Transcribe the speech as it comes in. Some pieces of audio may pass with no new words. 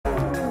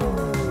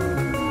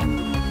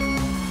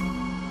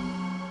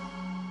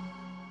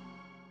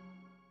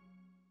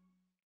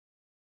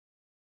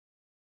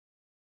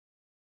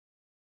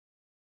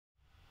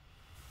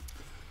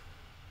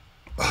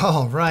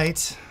All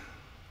right.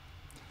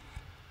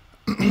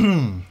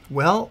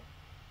 Well,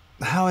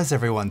 how is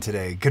everyone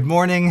today? Good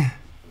morning,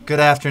 good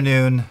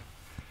afternoon,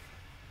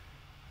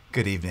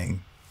 good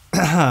evening,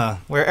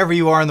 wherever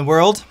you are in the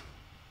world.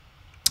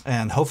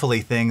 And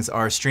hopefully things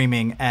are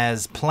streaming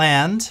as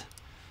planned.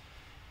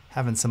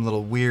 Having some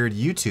little weird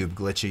YouTube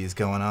glitches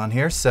going on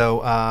here. So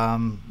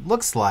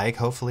looks like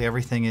hopefully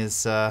everything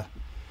is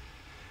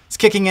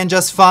kicking in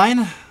just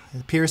fine.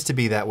 It appears to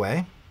be that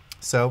way.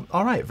 So,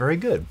 all right, very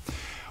good.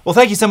 Well,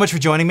 thank you so much for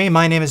joining me.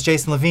 My name is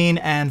Jason Levine,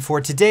 and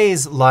for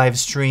today's live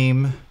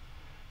stream,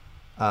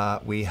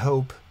 we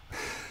hope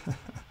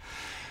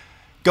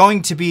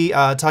going to be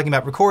talking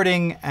about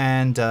recording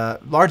and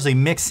largely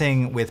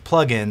mixing with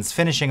plugins,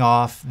 finishing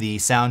off the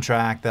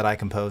soundtrack that I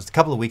composed a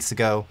couple of weeks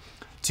ago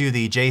to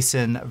the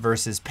Jason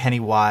versus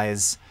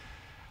Pennywise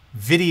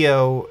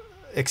video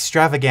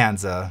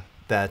extravaganza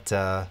that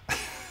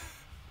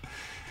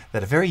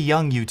that a very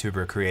young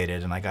YouTuber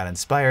created, and I got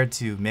inspired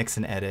to mix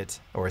and edit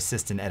or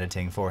assist in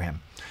editing for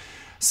him.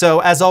 So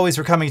as always,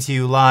 we're coming to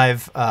you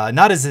live,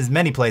 not as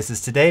many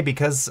places today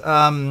because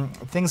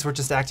things were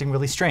just acting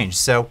really strange.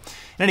 So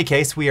in any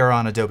case, we are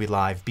on Adobe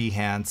Live,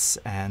 Behance,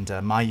 and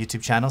my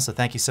YouTube channel. So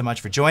thank you so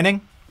much for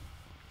joining.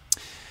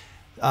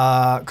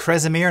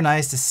 Kresimir,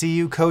 nice to see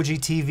you. Koji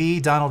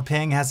TV, Donald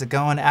Ping, how's it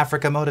going?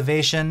 Africa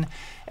Motivation,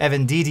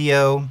 Evan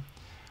Didio,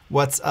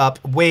 what's up?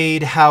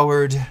 Wade,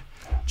 Howard,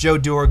 Joe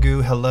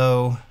Dorgu,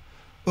 hello.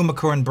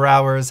 Umakorn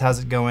Browers, how's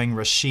it going?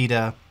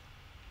 Rashida.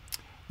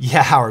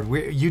 Yeah, Howard,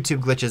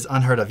 YouTube glitches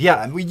unheard of.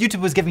 Yeah,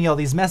 YouTube was giving you all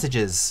these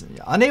messages.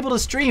 Unable to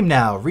stream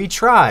now,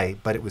 retry.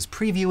 But it was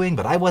previewing,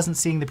 but I wasn't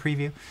seeing the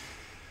preview.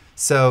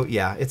 So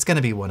yeah, it's going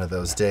to be one of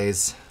those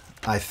days.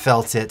 I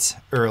felt it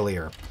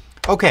earlier.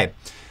 Okay,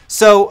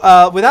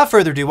 so without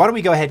further ado, why don't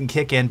we go ahead and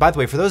kick in. By the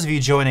way, for those of you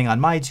joining on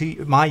my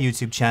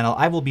YouTube channel,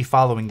 I will be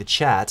following the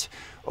chat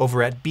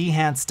over at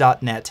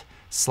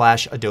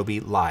behance.net/Adobe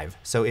Live.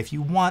 So if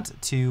you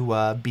want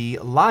to be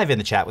live in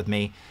the chat with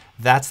me,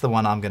 that's the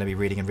one I'm going to be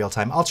reading in real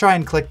time. I'll try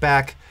and click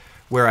back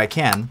where I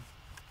can,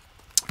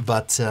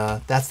 but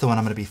that's the one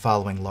I'm going to be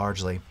following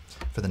largely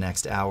for the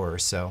next hour or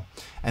so.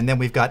 And then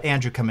we've got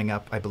Andrew coming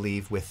up, I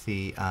believe, with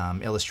the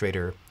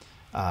Illustrator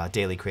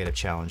Daily Creative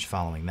Challenge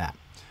following that.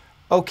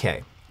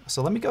 Okay,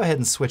 so let me go ahead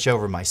and switch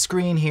over my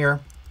screen here.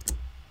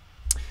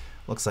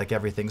 Looks like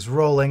everything's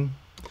rolling.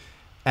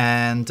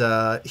 And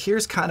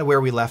here's kind of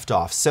where we left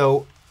off.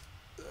 So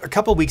a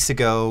couple weeks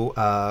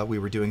ago, we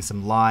were doing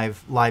some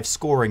live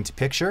scoring to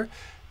picture.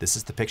 This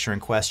is the picture in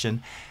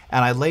question.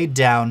 And I laid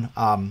down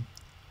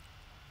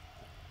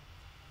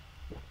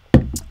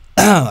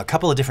a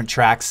couple of different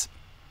tracks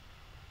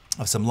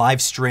of some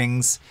live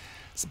strings,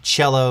 some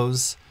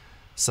cellos,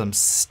 some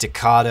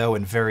staccato,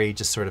 and very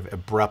just sort of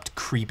abrupt,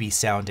 creepy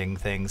sounding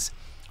things.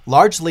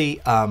 Largely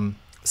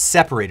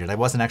separated. I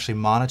wasn't actually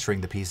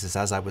monitoring the pieces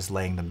as I was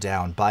laying them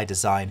down by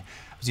design.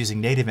 I was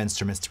using native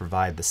instruments to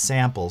provide the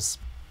samples,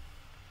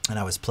 and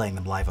I was playing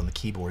them live on the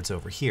keyboards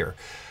over here.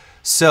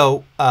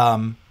 So,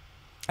 and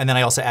then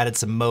I also added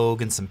some Moog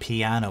and some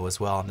piano as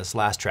well on this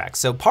last track.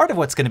 So part of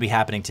what's going to be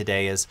happening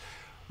today is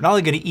we're not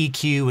only going to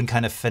EQ and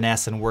kind of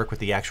finesse and work with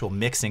the actual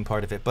mixing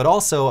part of it, but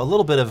also a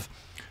little bit of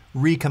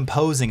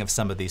recomposing of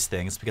some of these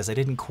things, because I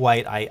didn't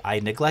quite, I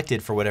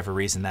neglected for whatever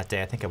reason that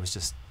day. I think I was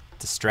just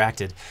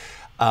distracted.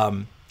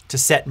 To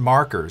set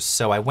markers.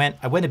 So I went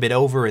a bit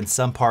over in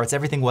some parts.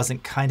 Everything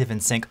wasn't kind of in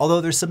sync, although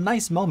there's some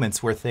nice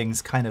moments where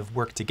things kind of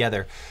work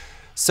together.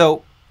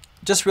 So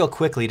just real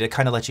quickly to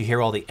kind of let you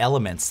hear all the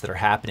elements that are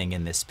happening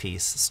in this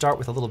piece, start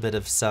with a little bit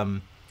of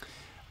some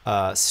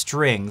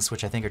strings,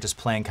 which I think are just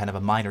playing kind of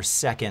a minor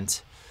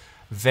second,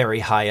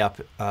 very high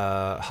up,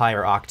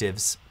 higher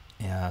octaves,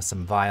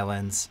 some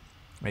violins,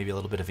 maybe a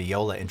little bit of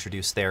viola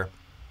introduced there.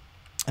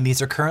 And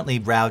these are currently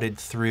routed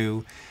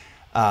through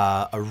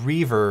a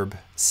reverb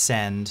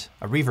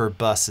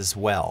bus as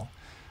well,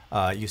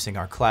 using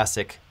our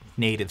classic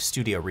native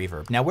studio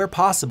reverb. Now, where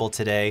possible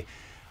today,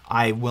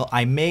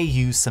 I may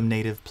use some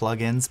native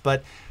plugins,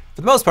 but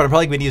for the most part, I'm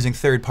probably going to be using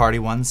third-party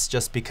ones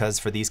just because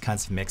for these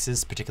kinds of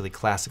mixes, particularly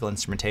classical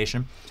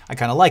instrumentation, I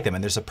kind of like them.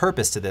 And there's a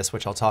purpose to this,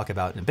 which I'll talk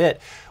about in a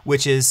bit,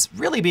 which is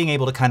really being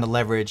able to kind of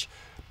leverage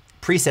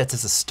presets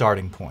as a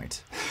starting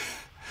point.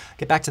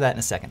 Get back to that in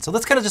a second. So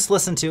let's kind of just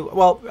listen to,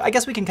 well, I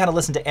guess we can kind of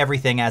listen to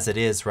everything as it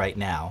is right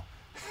now.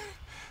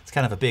 It's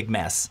kind of a big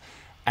mess.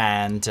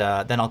 And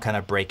then I'll kind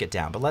of break it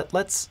down. But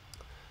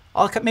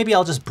maybe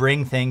I'll just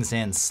bring things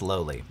in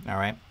slowly, all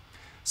right?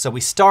 So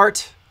we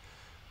start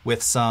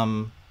with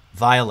some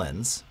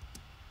violins.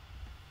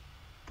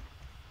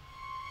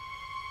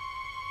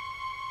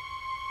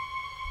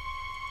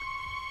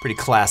 Pretty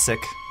classic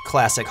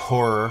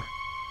horror.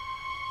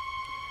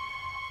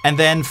 And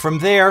then from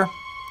there,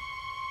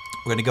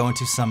 we're going to go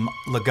into some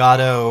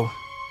legato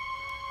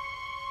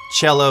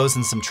cellos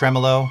and some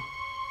tremolo.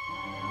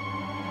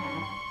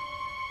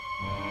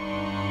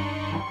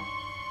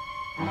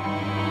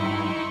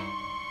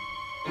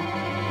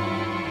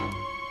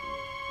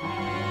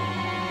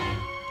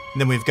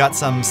 And then we've got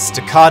some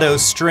staccato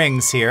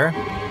strings here.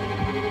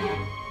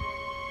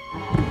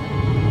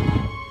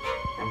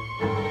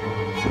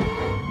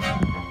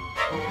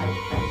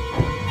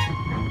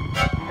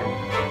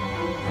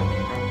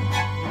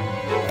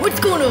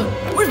 going on?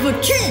 Where's my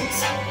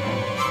cheese?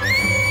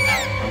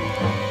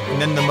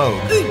 And then the Moog.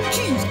 Hey,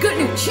 cheese, got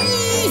any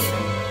cheese?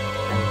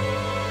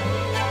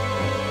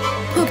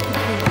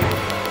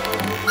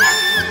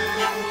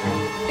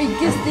 I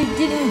guess they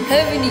didn't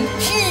have any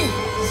cheese.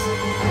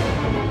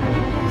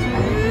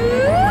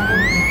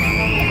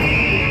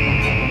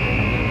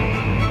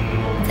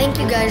 Thank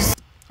you, guys.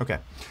 Okay,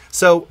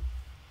 so,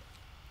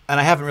 and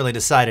I haven't really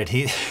decided.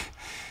 He's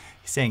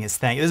saying his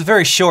thing. It was a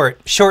very short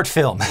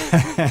film.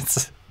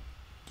 it's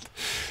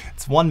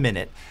 1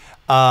 minute.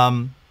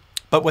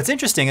 But what's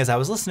interesting is I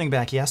was listening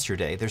back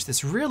yesterday. There's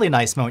this really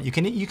nice moment. You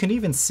can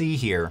even see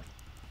here.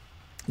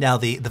 Now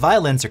the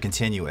violins are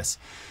continuous,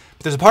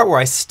 but there's a part where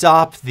I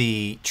stop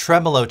the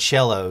tremolo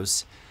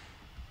cellos.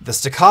 The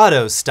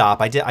staccatos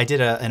stop. I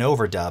did an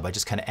overdub. I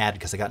just kind of added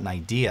because I got an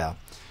idea,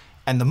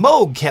 and the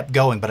Moog kept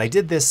going. But I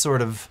did this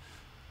sort of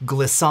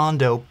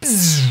glissando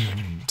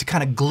to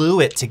kind of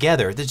glue it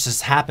together. This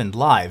just happened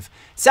live.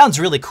 It sounds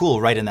really cool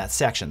right in that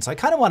section. So I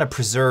kind of want to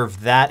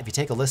preserve that. If you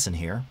take a listen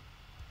here.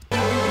 I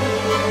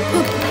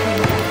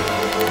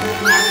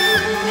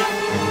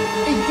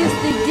guess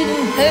they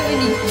didn't have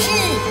any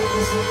cheese.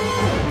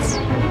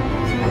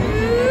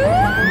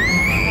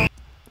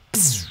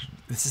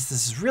 This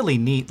is really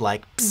neat,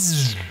 like.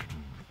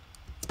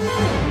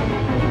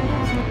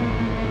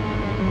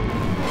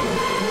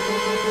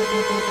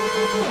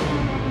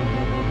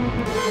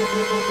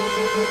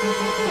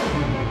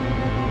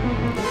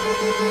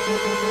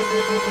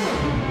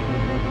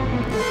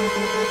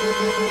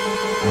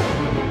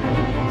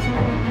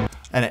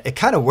 And it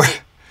kind of works.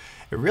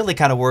 It really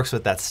kind of works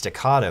with that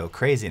staccato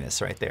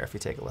craziness right there, if you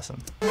take a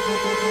listen.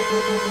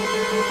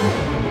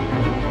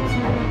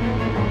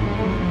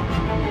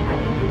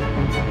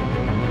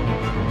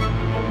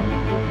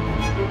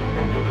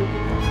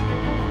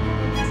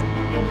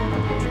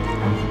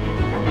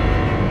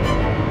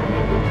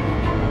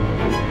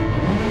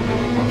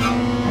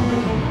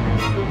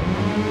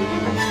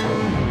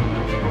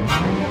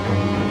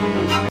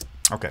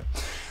 Okay.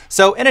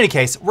 So in any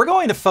case, we're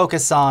going to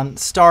focus on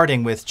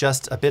starting with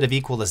just a bit of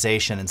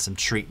equalization and some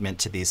treatment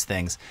to these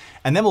things.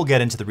 And then we'll get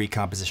into the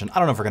recomposition. I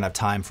don't know if we're going to have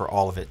time for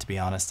all of it, to be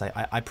honest.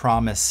 I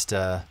promised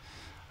that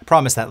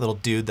little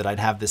dude that I'd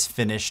have this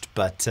finished,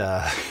 but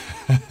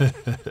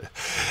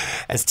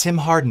as Tim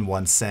Harden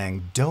once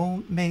sang,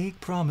 don't make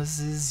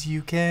promises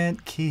you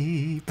can't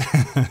keep.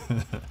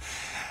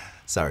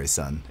 Sorry,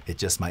 son. It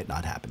just might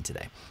not happen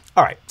today.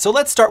 All right, so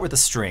let's start with the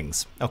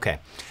strings. Okay.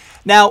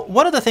 Now,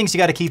 one of the things you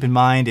got to keep in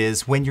mind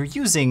is when you're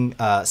using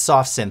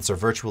soft synths or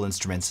virtual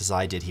instruments, as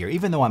I did here,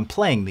 even though I'm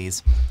playing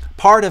these,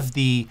 part of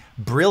the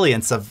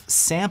brilliance of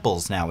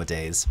samples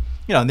nowadays,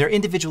 you know, and they're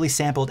individually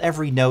sampled,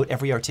 every note,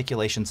 every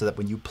articulation, so that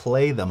when you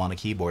play them on a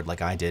keyboard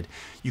like I did,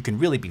 you can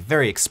really be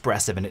very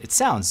expressive, and it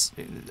sounds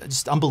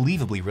just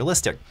unbelievably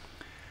realistic.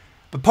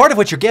 But part of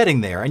what you're getting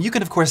there, and you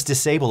can of course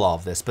disable all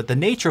of this, but the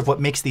nature of what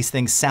makes these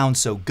things sound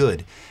so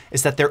good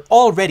is that they're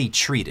already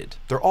treated.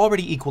 They're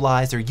already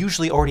equalized. They're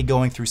usually already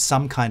going through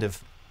some kind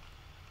of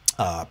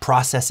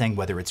processing,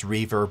 whether it's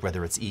reverb,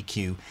 whether it's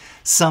EQ,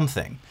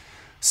 something.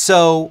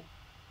 So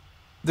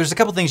there's a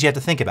couple things you have to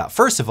think about.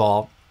 First of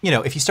all, you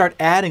know, if you start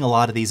adding a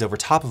lot of these over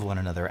top of one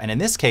another, and in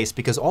this case,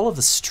 because all of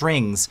the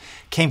strings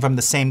came from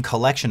the same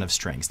collection of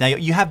strings. Now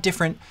you have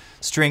different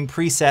string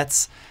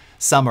presets.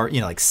 Some are, you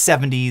know, like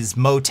 70s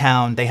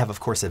Motown. They have, of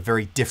course, a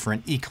very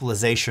different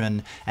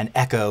equalization and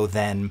echo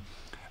than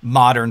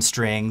modern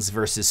strings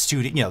versus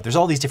studio. You know, there's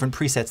all these different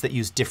presets that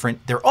use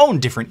their own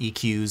different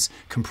EQs,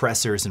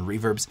 compressors, and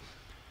reverbs.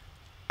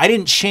 I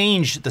didn't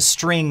change the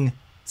string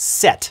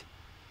set.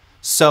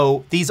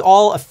 So these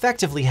all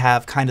effectively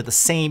have kind of the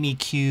same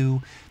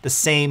EQ, the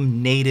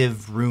same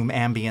native room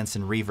ambience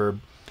and reverb.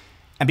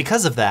 And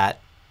because of that,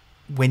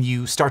 when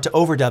you start to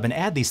overdub and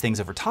add these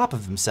things over top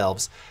of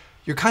themselves,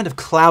 you're kind of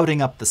clouding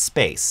up the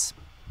space.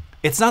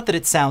 It's not that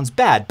it sounds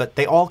bad, but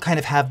they all kind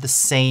of have the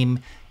same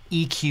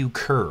EQ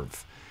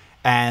curve.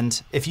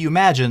 And if you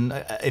imagine,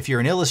 if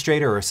you're an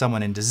illustrator or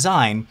someone in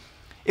design,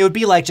 it would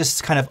be like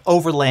just kind of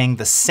overlaying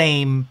the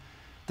same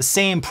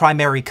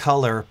primary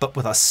color, but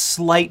with a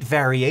slight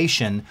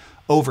variation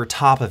over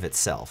top of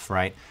itself,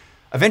 right?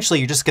 Eventually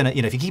you're just gonna,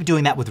 you know, if you keep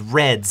doing that with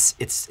reds,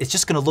 it's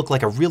just gonna look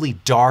like a really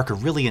dark or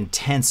really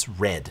intense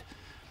red,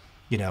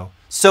 you know?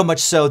 So much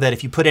so that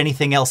if you put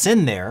anything else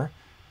in there,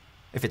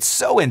 if it's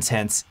so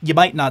intense, you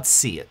might not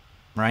see it,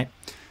 right?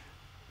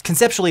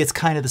 Conceptually, it's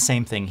kind of the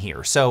same thing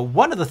here. So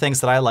one of the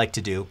things that I like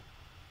to do,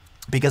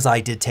 because I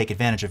did take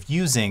advantage of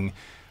using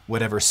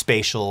whatever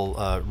spatial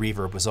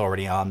reverb was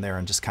already on there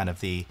and just kind of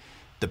the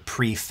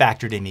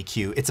pre-factored in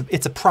EQ,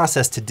 it's a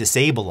process to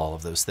disable all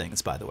of those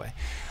things, by the way.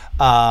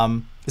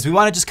 Is we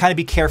want to just kind of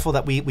be careful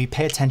that we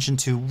pay attention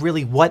to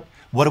really what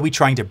are we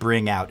trying to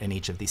bring out in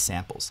each of these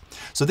samples.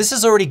 So this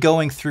is already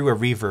going through a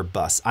reverb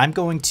bus. I'm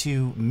going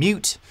to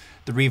mute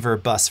the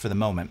reverb bus for the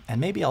moment,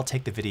 and maybe I'll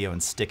take the video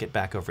and stick it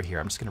back over here.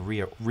 I'm just going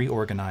to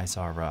reorganize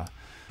our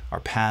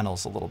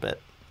panels a little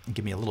bit and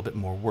give me a little bit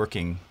more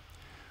working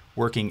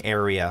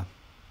area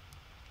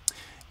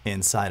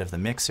inside of the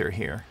mixer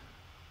here.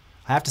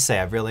 I have to say,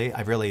 I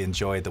really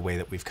enjoyed the way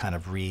that we've kind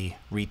of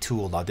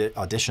retooled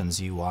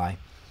Audition's UI.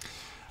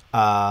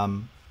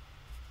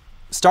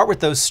 Start with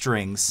those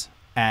strings,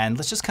 and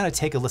let's just kind of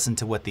take a listen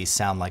to what these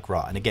sound like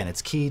raw. And again,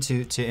 it's key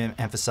to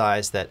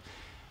emphasize that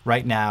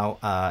right now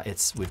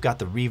we've got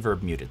the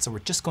reverb muted, so we're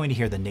just going to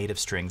hear the native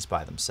strings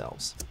by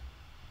themselves.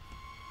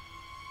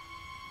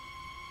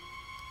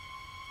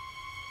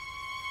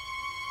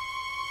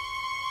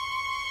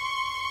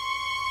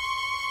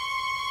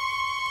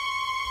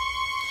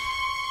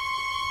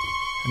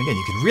 And again,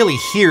 you can really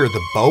hear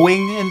the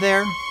bowing in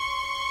there.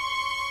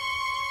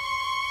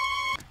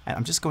 And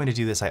I'm just going to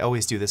do this. I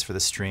always do this for the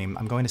stream.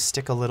 I'm going to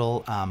stick a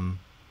little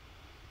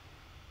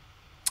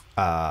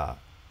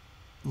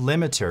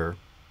limiter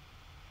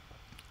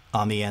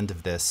on the end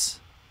of this.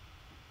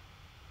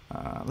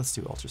 Let's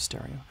do ultra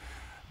stereo,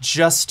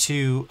 just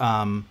to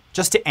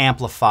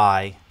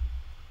amplify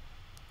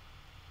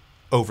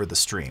over the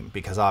stream,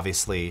 because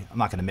obviously I'm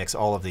not going to mix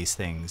all of these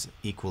things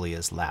equally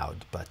as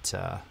loud. But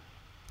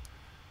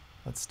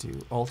let's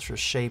do ultra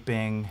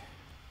shaping.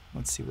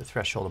 Let's see, with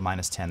threshold of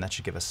 -10, that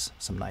should give us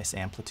some nice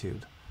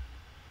amplitude.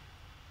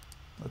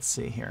 Let's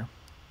see here.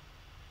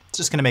 It's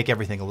just going to make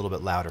everything a little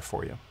bit louder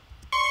for you.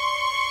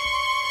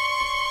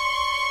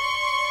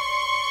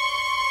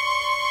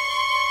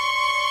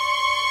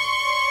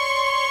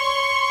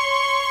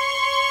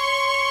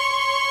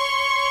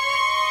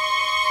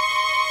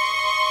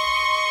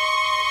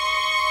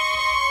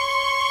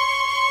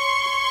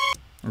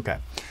 Okay,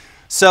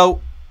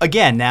 so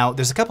again, now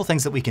there's a couple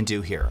things that we can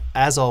do here.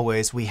 As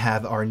always, we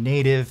have our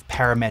native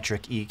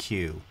parametric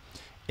EQ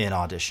in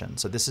Audition.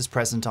 So this is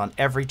present on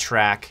every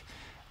track.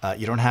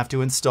 You don't have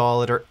to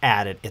install it or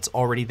add it. It's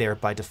already there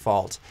by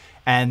default.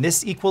 And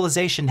this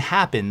equalization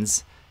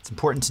happens, it's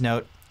important to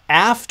note,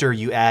 after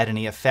you add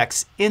any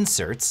effects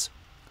inserts.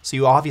 So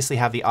you obviously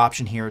have the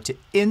option here to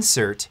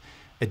insert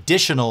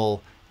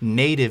additional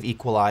native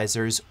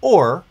equalizers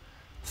or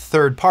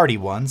third-party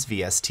ones,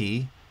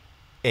 VST,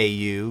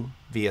 AU,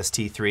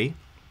 VST3.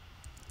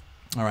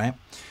 All right,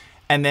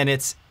 and then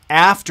it's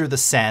after the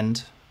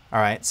send. All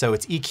right, so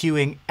it's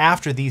EQing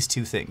after these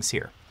two things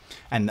here.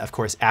 And of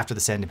course, after the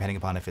send, depending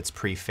upon if it's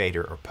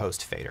pre-fader or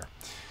post-fader.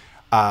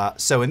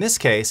 So in this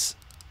case,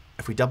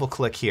 if we double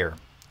click here,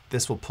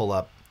 this will pull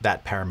up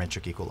that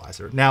parametric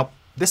equalizer. Now,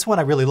 this one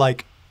I really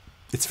like.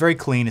 It's very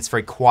clean, it's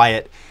very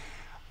quiet.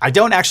 I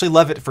don't actually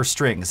love it for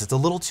strings. It's a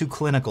little too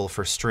clinical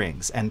for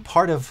strings. And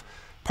part of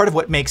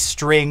what makes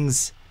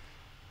strings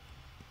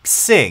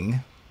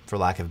sing, for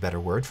lack of a better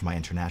word for my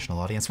international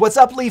audience. What's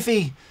up,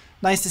 Leafy?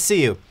 Nice to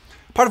see you.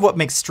 Part of what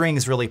makes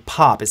strings really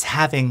pop is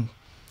having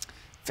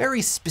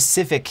very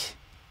specific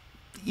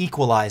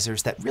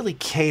equalizers that really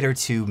cater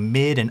to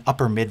mid and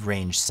upper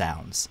mid-range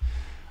sounds.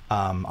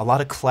 A lot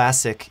of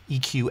classic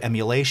EQ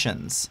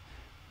emulations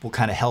will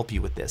kind of help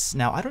you with this.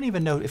 Now, I don't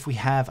even know if we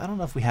have, I don't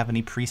know if we have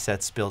any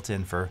presets built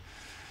in for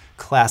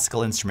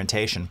classical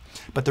instrumentation,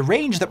 but the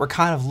range that we're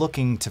kind of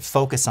looking to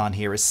focus on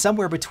here is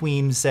somewhere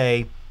between,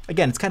 say,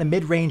 again, it's kind of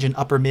mid-range and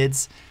upper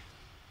mids,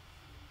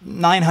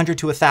 900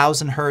 to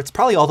 1,000 hertz,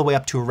 probably all the way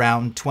up to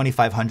around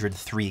 2,500,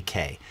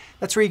 3K.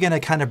 That's where you're going to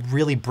kind of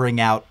really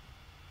bring out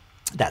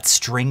that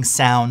string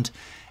sound.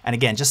 And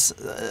again, just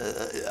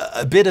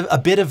a bit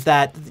of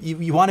that.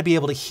 You want to be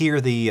able to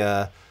hear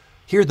the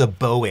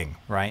bowing,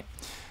 right?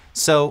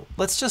 So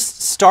let's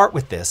just start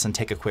with this and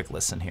take a quick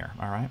listen here.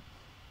 All right,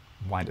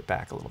 wind it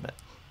back a little bit,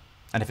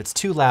 and if it's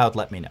too loud,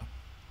 let me know. A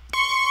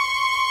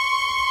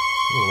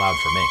little loud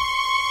for me.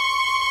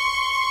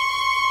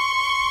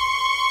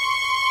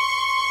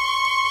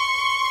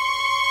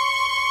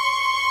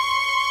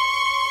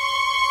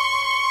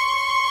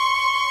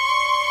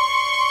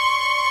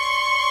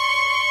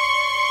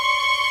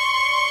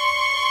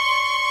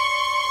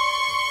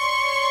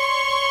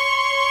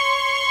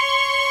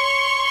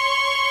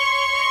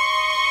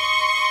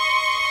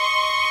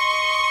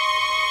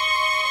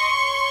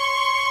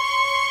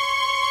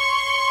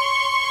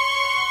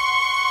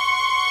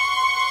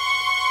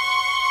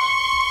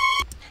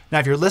 Now,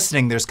 if you're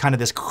listening, there's kind of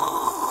this,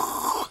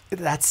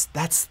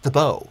 that's the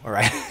bow, all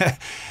right?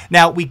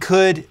 Now, we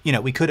could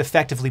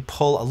effectively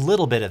pull a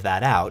little bit of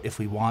that out if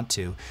we want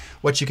to.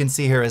 What you can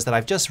see here is that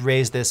I've just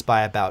raised this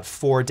by about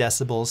 4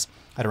 decibels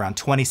at around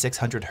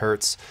 2,600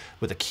 hertz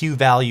with a Q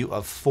value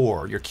of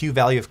 4. Your Q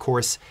value, of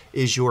course,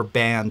 is your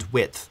band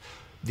width.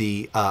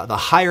 The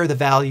higher the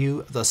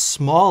value, the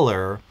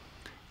smaller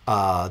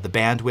the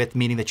bandwidth,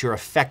 meaning that you're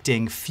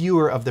affecting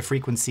fewer of the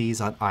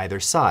frequencies on either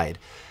side.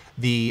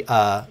 The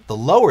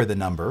lower the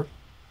number,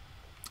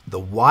 the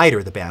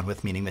wider the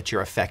bandwidth, meaning that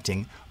you're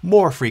affecting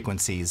more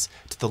frequencies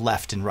to the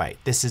left and right.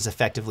 This is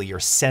effectively your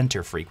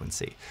center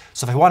frequency.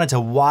 So if I wanted to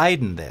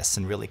widen this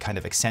and really kind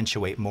of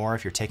accentuate more,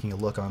 if you're taking a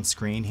look on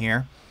screen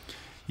here,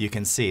 you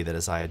can see that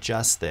as I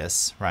adjust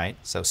this, right?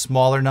 So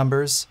smaller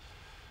numbers,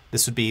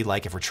 this would be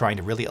like if we're trying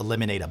to really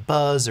eliminate a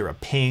buzz or a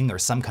ping or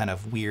some kind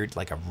of weird,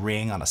 like a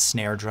ring on a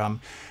snare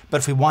drum. But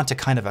if we want to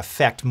kind of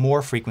affect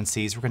more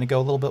frequencies, we're going to go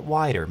a little bit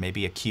wider,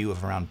 maybe a Q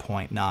of around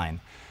 0.9.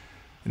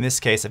 In this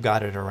case, I've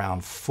got it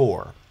around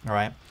 4, all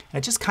right? And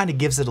it just kind of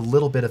gives it a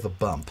little bit of a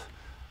bump.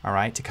 all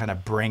right, to kind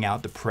of bring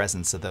out the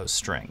presence of those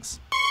strings.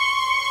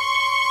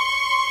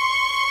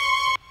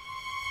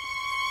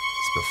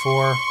 It's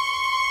before,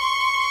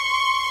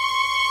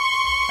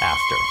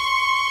 after.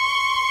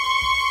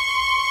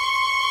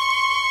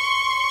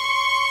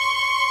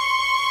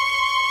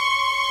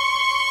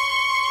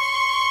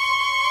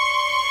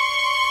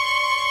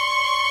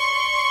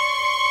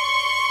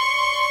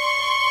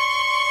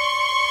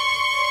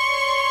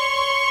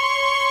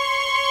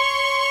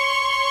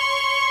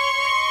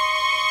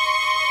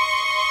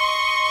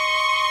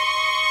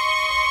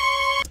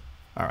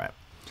 All right,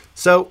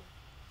 so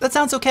that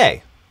sounds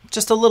okay.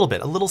 Just a little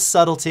bit, a little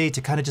subtlety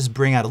to kind of just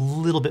bring out a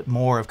little bit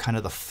more of kind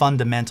of the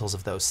fundamentals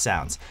of those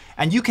sounds.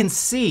 And you can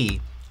see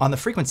on the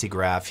frequency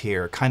graph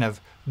here kind of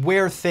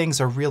where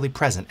things are really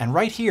present. And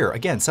right here,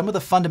 again, some of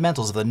the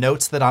fundamentals of the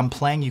notes that I'm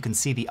playing, you can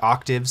see the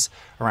octaves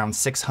around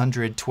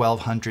 600,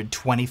 1200,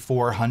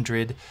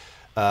 2400.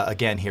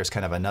 Again, here's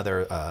kind of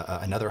another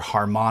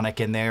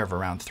harmonic in there of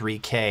around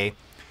 3K.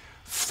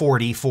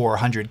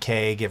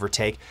 4,400K, give or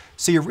take.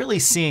 So you're really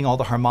seeing all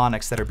the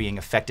harmonics that are being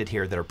affected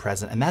here that are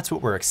present, and that's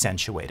what we're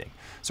accentuating.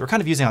 So we're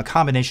kind of using a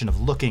combination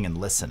of looking and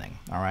listening,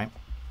 all right?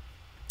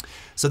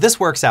 So this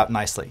works out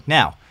nicely.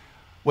 Now,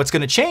 what's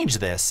going to change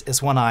this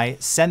is when I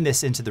send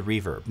this into the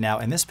reverb. Now,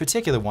 in this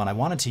particular one, I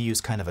wanted to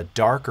use kind of a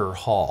darker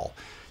hall.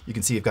 You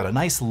can see you've got a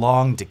nice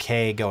long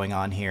decay going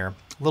on here,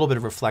 a little bit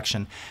of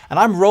reflection, and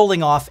I'm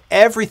rolling off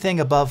everything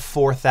above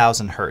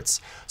 4,000 hertz.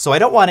 So I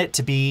don't want it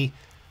to be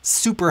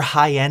super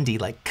high-endy,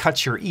 like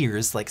cut your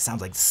ears, like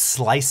sounds like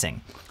slicing.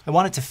 I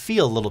want it to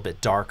feel a little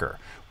bit darker.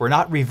 We're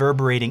not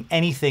reverberating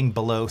anything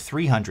below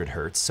 300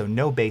 hertz, so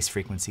no bass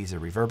frequencies are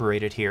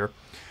reverberated here.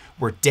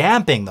 We're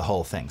damping the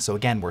whole thing. So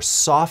again, we're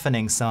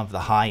softening some of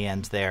the high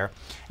end there,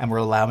 and we're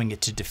allowing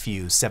it to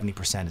diffuse.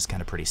 70% is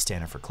kind of pretty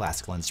standard for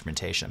classical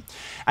instrumentation.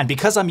 And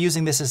because I'm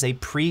using this as a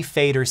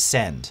pre-fader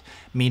send,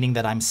 meaning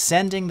that I'm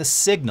sending the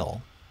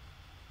signal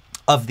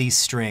of these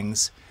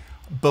strings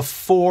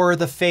before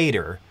the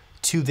fader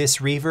to this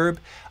reverb,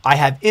 I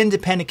have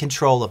independent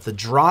control of the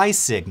dry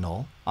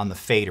signal on the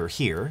fader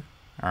here,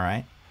 all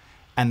right,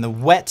 and the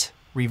wet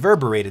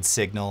reverberated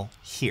signal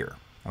here,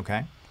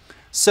 okay?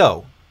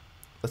 So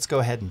let's go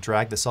ahead and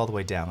drag this all the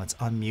way down. Let's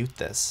unmute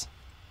this.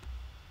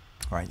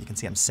 All right, you can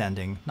see I'm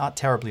sending not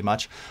terribly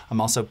much.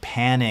 I'm also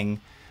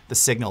panning the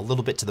signal a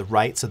little bit to the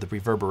right, so the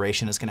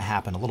reverberation is going to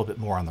happen a little bit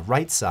more on the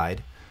right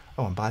side.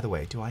 Oh, and by the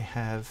way, do I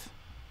have,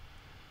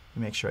 let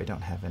me make sure I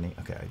don't have any,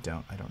 okay, I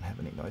don't have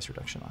any noise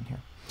reduction on here.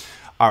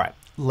 All right,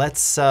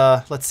 let's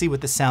see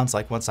what this sounds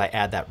like once I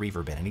add that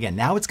reverb in. And again,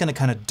 now it's going to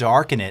kind of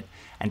darken it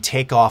and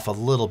take off a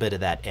little bit of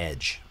that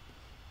edge.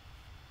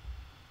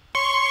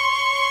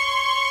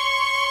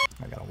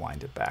 I got to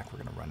wind it back.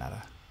 We're going to run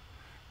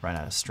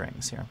out of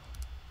strings here.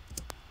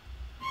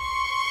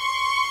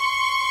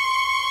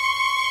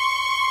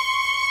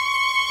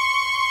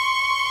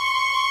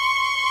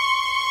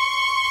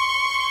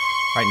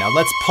 All right, now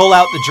let's pull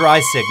out the dry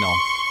signal.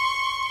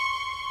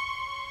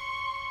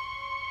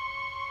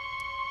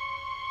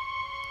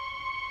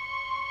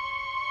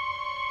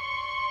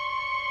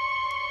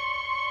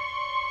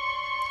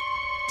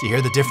 Do you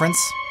hear the difference?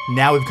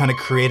 Now we've kind of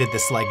created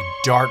this like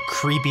dark,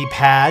 creepy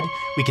pad.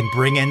 We can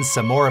bring in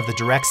some more of the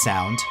direct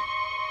sound.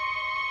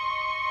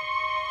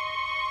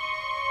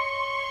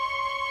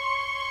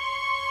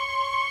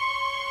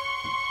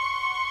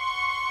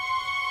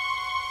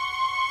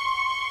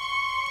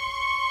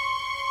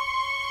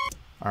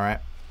 All right,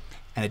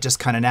 and it just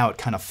kind of, now it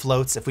kind of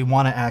floats. If we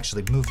want to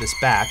actually move this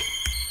back,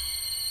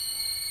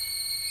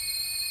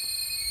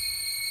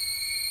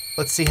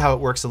 let's see how it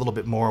works a little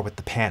bit more with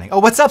the panning. Oh,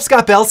 what's up,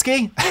 Scott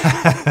Belsky?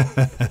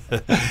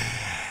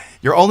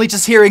 You're only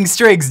just hearing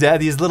strings, Dad.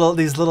 These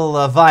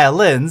little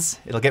violins.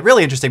 It'll get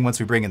really interesting once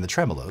we bring in the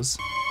tremolos.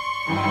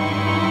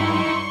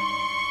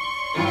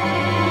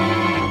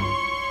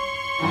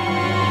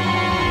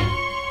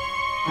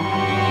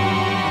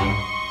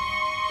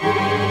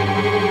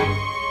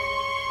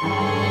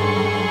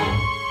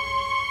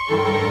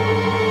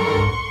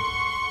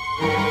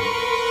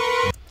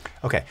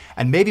 Okay,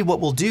 and maybe what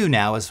we'll do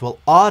now is we'll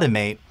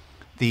automate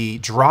the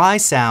dry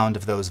sound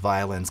of those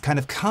violins kind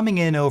of coming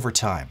in over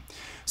time.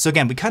 So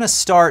again, we kind of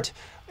start,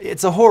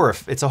 it's a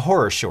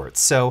horror short.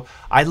 So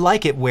I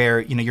like it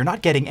where, you know, you're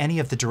not getting any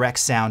of the direct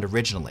sound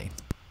originally.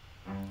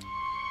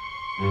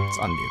 Let's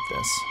unmute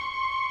this.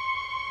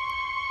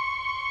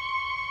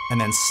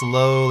 And then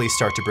slowly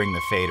start to bring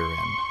the fader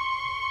in.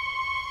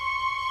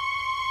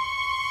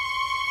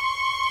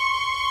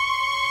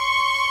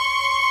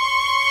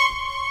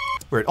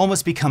 Where it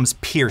almost becomes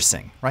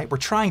piercing, right? We're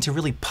trying to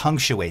really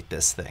punctuate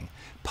this thing.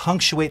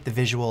 Punctuate the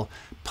visual,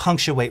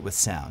 punctuate with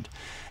sound.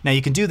 Now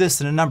you can do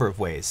this in a number of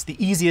ways.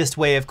 The easiest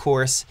way, of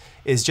course,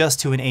 is just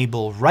to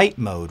enable write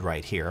mode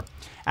right here.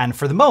 And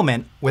for the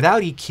moment,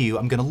 without EQ,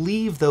 I'm gonna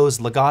leave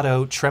those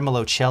legato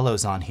tremolo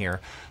cellos on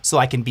here so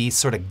I can be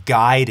sort of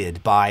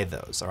guided by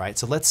those, all right?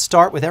 So let's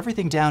start with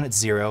everything down at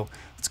 0.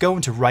 Let's go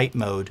into write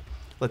mode.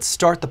 Let's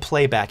start the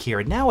playback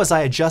here. And now as I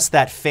adjust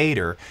that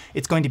fader,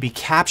 it's going to be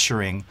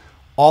capturing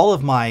all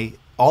of my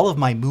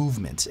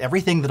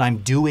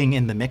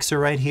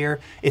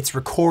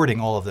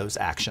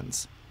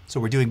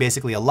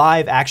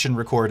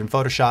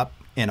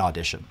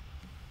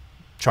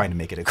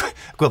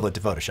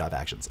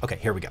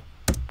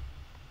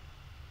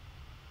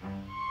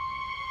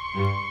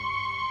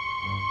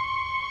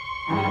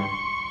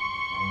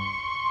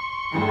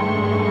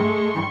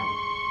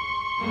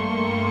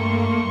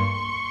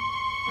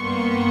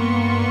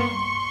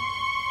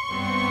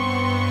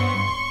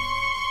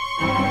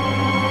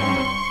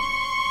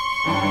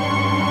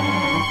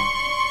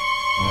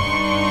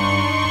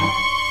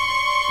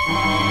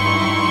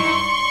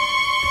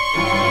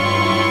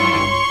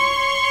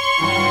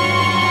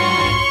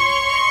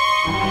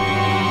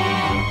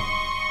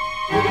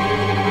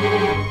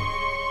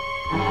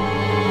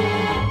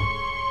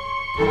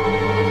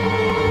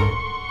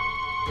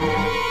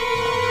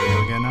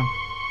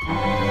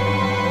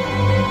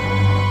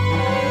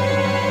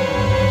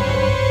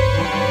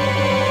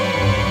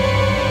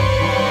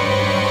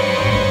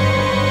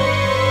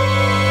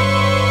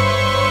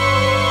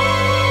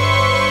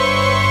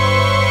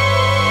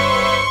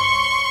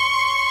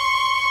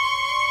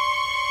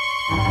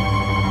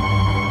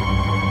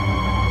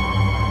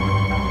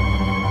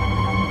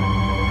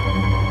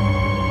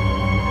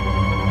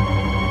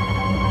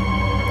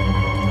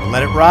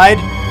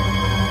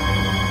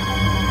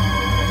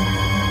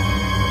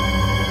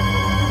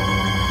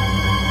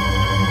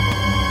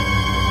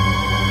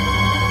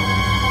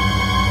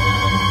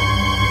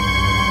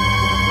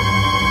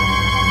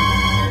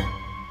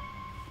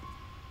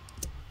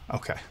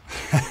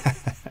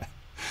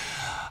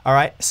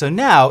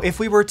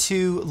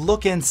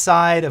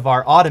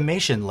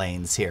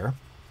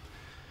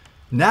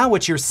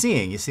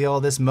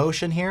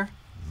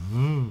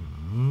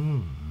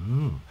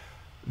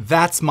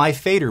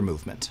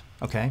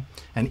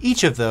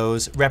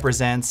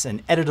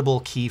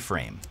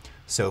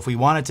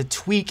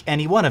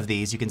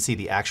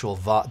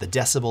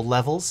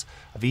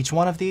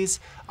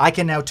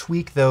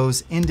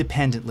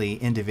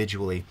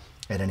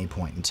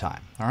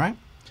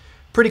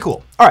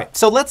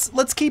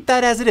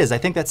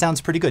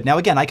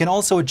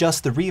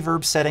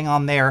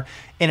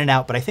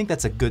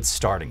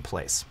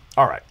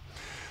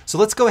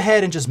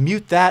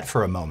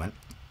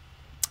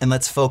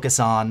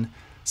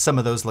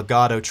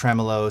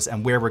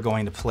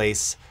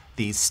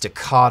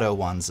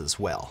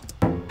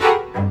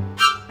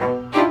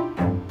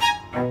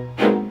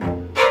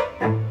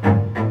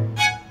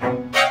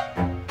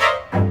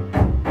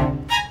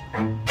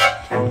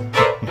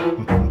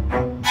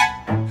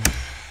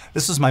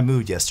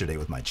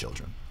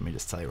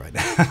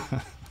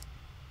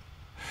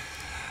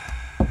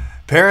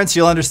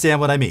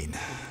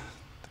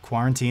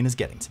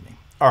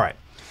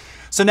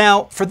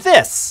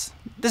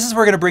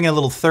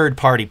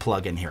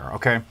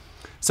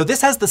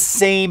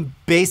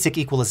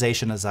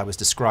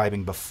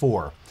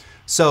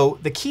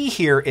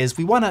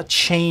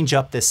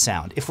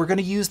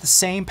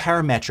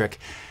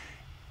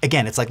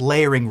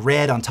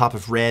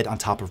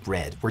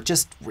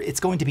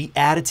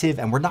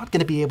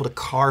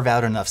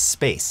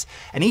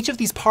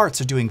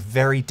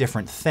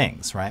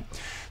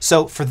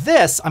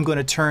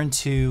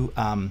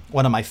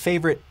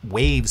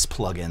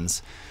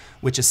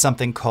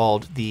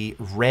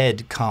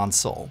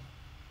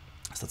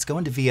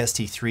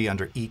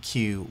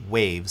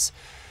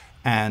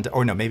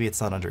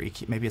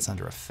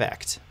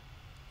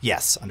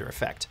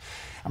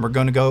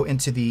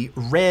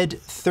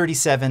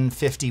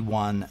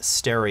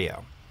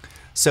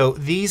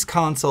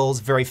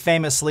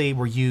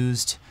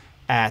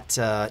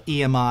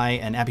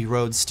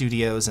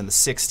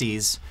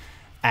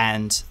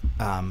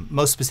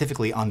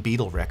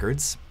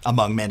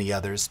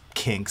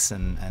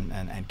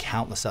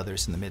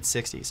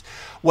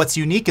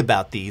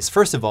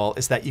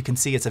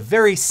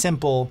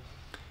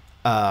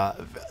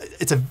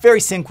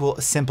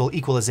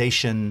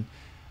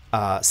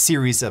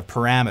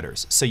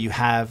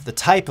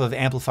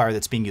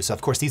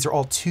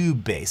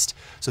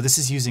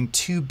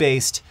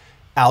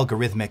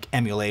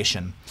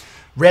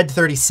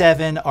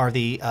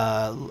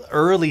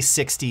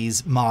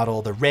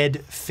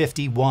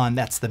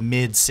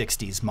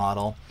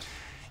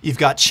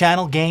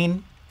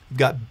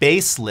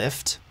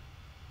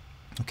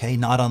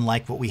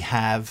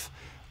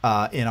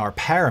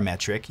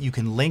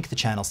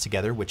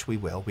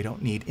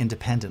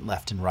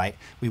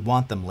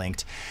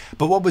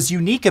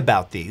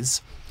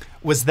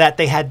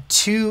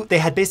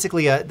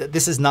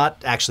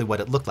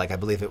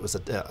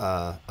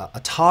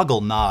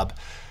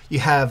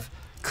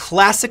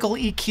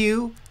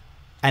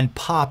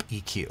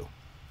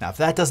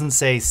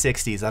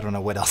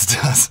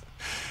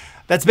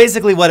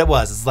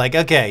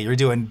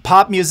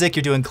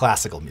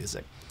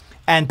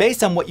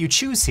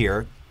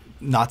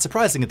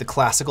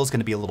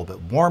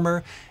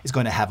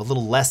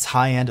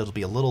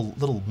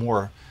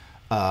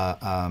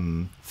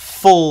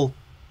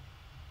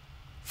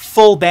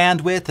full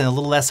bandwidth and a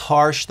little less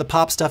harsh. The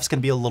pop stuff's going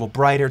to be a little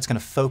brighter. It's going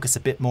to focus a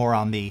bit more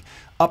on the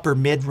upper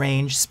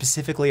mid-range,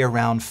 specifically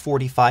around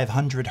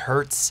 4,500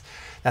 hertz.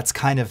 That's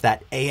kind of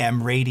that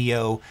AM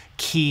radio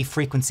key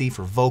frequency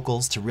for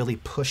vocals to really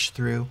push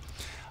through.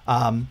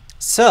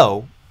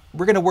 So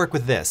we're going to work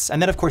with this.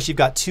 And then, of course, you've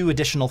got two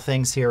additional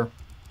things here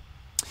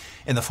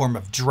in the form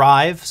of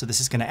drive. So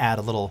this is going to add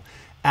a little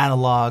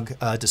analog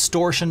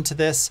distortion to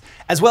this,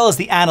 as well as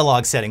the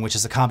analog setting, which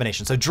is a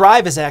combination. So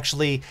drive is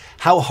actually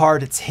how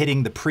hard it's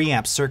hitting the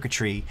preamp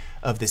circuitry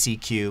of this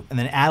EQ, and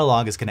then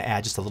analog is going to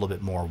add just a little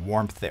bit more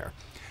warmth there.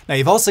 Now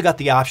you've also got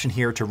the option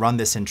here to run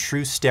this in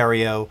true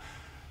stereo,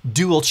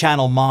 dual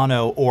channel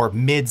mono, or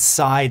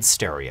mid-side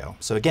stereo.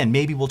 So again,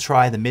 maybe we'll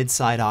try the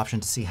mid-side option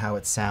to see how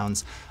it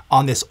sounds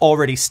on this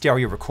already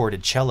stereo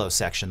recorded cello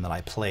section that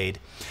I played.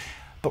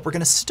 But we're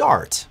going to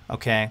start,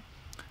 okay,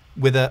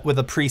 with a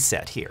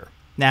preset here.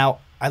 Now,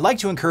 I like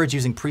to encourage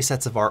using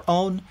presets of our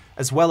own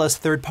as well as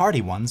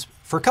third-party ones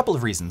for a couple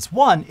of reasons.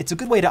 One, it's a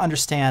good way to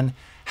understand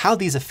how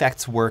these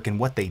effects work and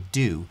what they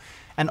do.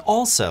 And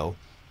also,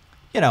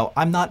 you know,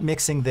 I'm not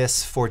mixing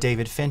this for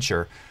David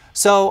Fincher,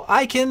 so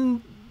I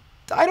don't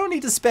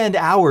need to spend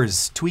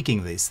hours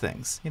tweaking these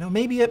things. You know,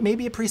 maybe a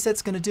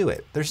preset's going to do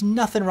it. There's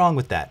nothing wrong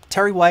with that.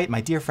 Terry White,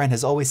 my dear friend,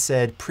 has always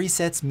said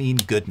presets mean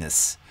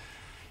goodness.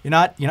 You're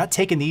not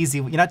taking the easy,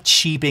 you're not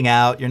cheaping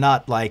out, you're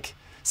not like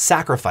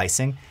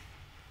sacrificing.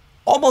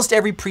 Almost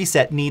every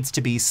preset needs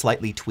to be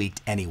slightly tweaked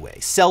anyway.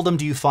 Seldom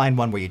do you find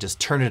one where you just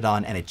turn it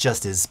on and it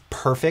just is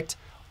perfect,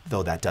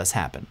 though that does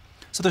happen.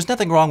 So there's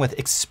nothing wrong with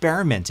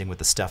experimenting with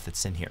the stuff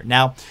that's in here.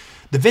 Now,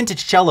 the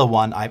vintage cello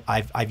one,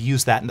 I've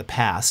used that in the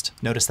past.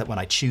 Notice that when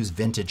I choose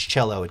vintage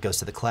cello, it goes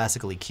to the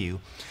classical EQ.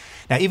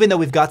 Now, even though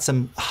we've got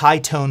some high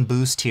tone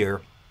boost here,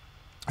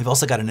 we've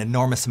also got an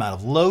enormous amount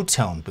of low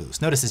tone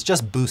boost. Notice it's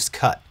just boost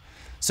cut.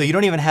 So you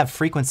don't even have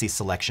frequency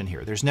selection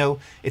here. There's no,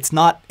 it's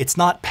not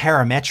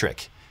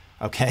parametric,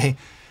 okay?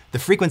 The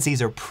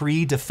frequencies are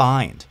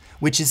predefined,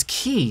 which is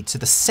key to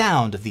the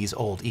sound of these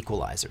old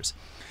equalizers.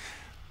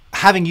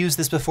 Having used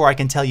this before, I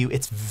can tell you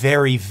it's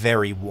very,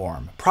 very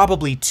warm,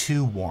 probably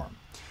too warm.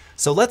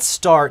 So let's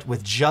start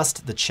with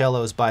just the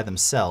cellos by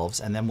themselves,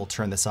 and then we'll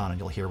turn this on and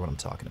you'll hear what I'm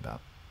talking about.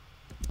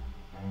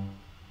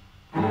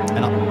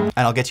 And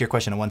I'll get to your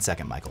question in 1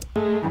 second, Michael.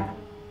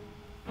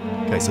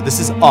 Okay, so this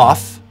is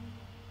off.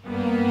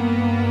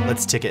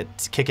 Let's kick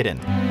it in.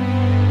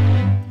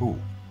 Ooh.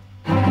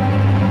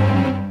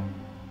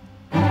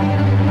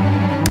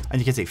 And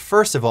you can see,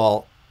 first of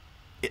all,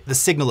 the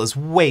signal is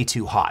way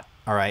too hot,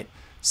 all right?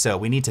 So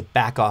we need to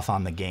back off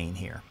on the gain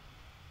here.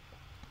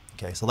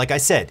 Okay, so like I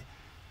said,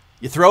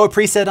 you throw a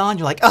preset on,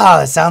 you're like,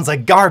 oh, it sounds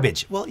like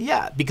garbage. Well,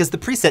 yeah, because the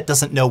preset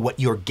doesn't know what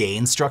your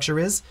gain structure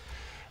is.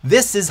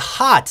 This is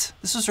hot.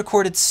 This was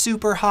recorded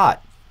super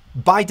hot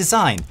by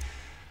design.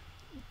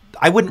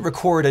 I wouldn't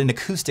record an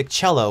acoustic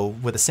cello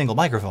with a single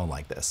microphone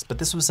like this, but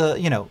this was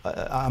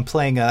I'm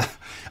playing a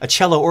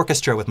cello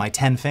orchestra with my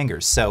 10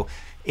 fingers, so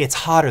it's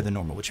hotter than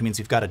normal, which means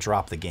we've got to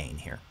drop the gain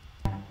here.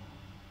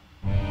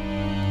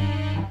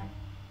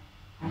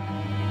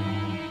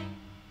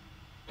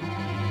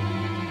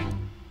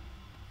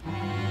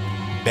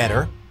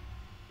 Better.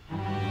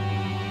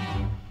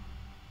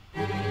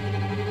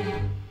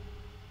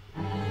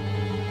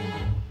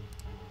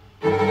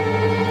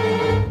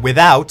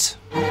 Without.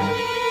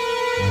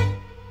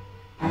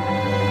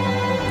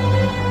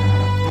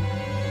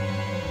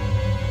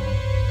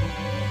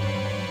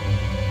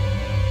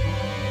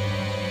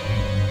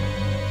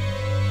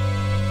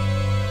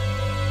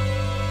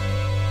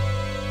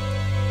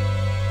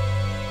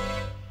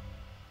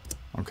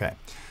 Okay,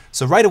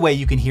 so right away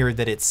you can hear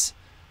that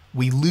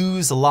we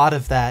lose a lot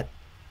of that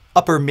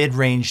upper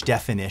mid-range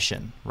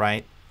definition,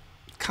 right?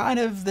 Kind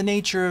of the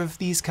nature of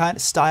these kind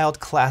of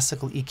styled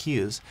classical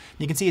EQs.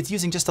 You can see it's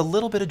using just a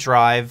little bit of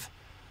drive,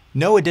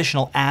 no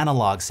additional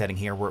analog setting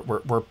here.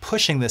 We're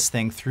pushing this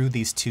thing through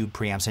these two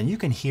preamps, and you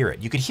can hear it.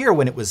 You could hear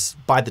when it was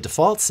by the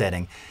default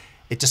setting,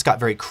 it just got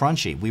very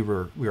crunchy. We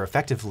were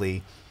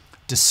effectively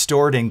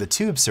distorting the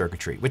tube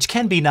circuitry, which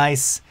can be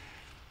nice,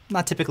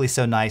 not typically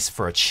so nice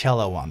for a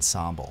cello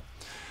ensemble.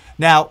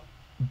 Now,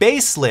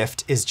 bass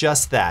lift is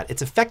just that.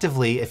 It's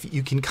effectively, if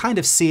you can kind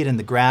of see it in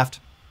the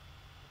graph,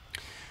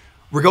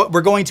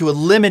 we're going to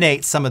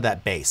eliminate some of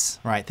that bass,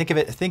 right? Think of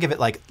it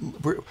like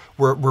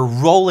we're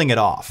rolling it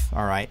off,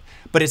 all right?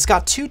 But it's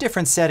got two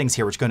different settings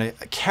here, which are going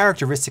to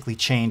characteristically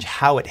change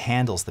how it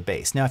handles the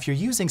bass. Now, if you're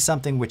using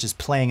something which is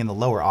playing in the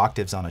lower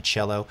octaves on a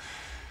cello,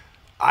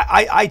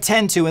 I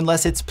tend to,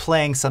 unless it's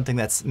playing something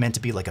that's meant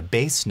to be like a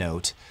bass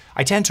note,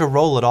 I tend to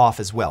roll it off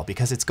as well,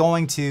 because it's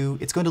going to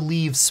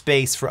leave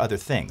space for other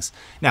things.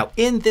 Now,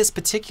 in this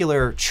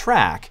particular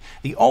track,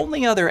 the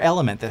only other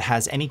element that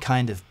has any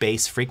kind of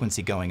bass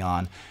frequency going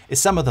on is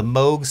some of the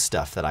Moog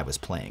stuff that I was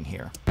playing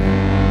here.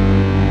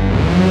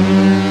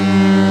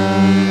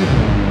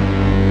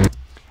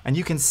 And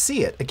you can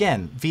see it,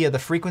 again, via the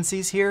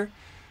frequencies here.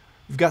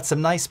 We've got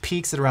some nice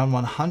peaks at around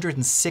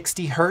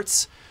 160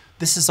 hertz.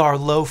 This is our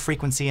low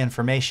frequency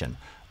information.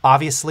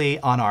 Obviously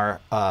on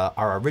our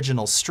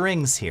original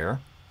strings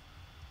here,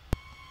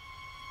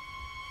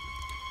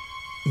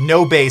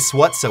 no bass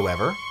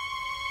whatsoever,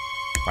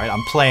 right?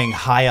 I'm playing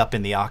high up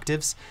in the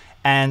octaves.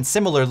 And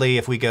similarly,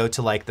 if we go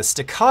to like the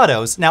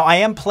staccatos, now I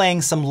am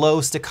playing some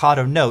low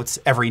staccato notes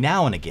every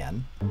now and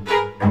again.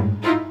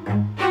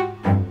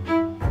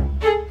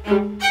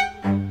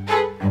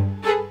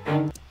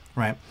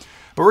 Right?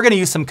 But we're going to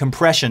use some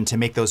compression to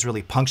make those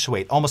really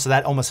punctuate. Almost, so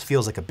that almost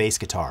feels like a bass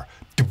guitar.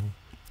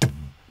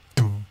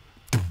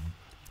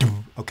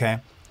 Okay?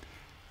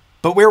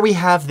 But where we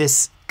have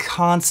this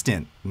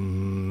constant,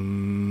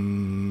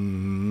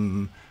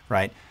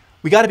 right?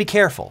 We got to be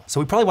careful. So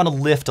we probably want to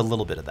lift a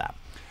little bit of that.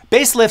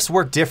 Bass lifts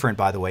work different,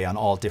 by the way, on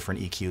all different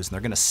EQs, and they're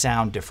going to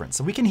sound different.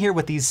 So we can hear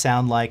what these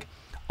sound like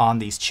on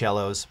these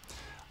cellos.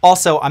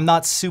 Also, I'm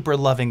not super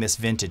loving this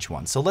vintage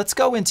one. So let's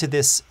go into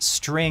this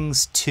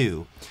strings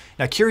 2.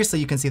 Now, curiously,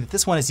 you can see that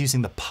this one is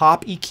using the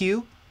pop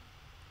EQ.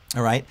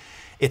 All right.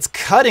 It's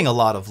cutting a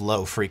lot of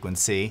low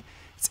frequency.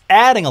 It's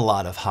adding a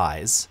lot of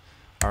highs.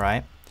 All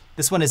right.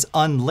 This one is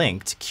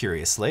unlinked,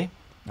 curiously.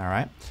 All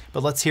right.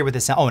 But let's hear what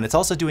this sounds. Oh, and it's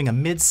also doing a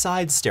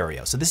mid-side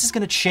stereo. So this is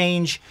going to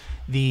change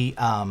the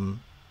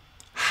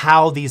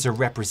how these are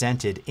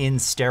represented in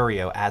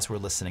stereo as we're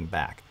listening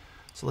back.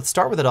 So let's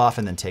start with it off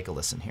and then take a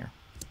listen here.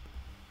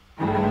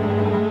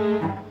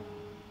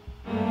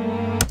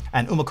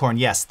 And Umacorn,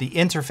 yes, the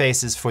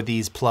interfaces for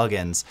these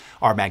plugins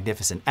are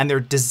magnificent, and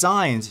they're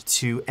designed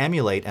to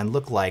emulate and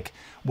look like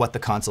what the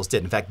consoles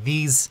did. In fact,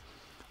 this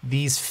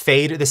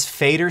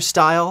fader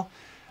style,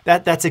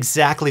 that's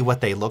exactly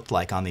what they looked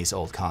like on these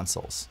old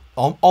consoles,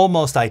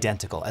 almost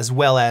identical, as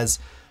well as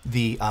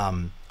the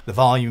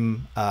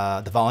volume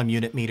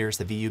unit meters,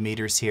 the VU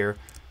meters here.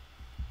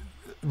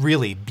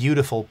 Really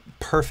beautiful,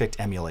 perfect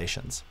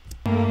emulations.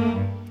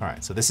 All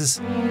right, so this is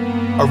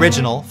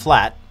original,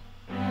 flat.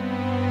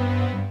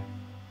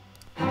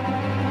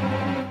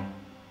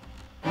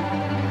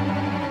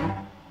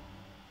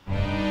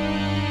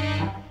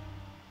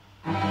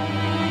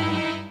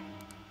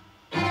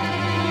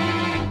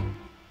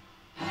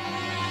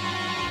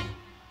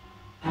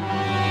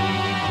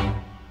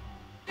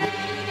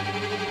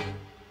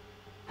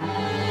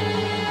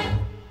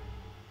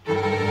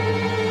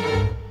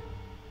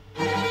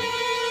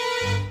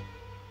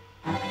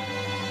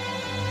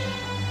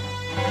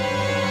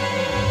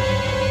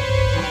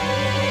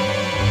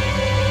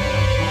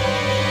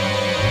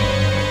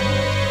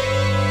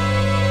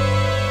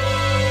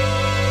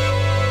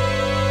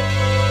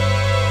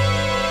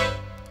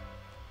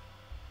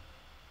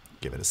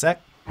 Give it a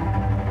sec.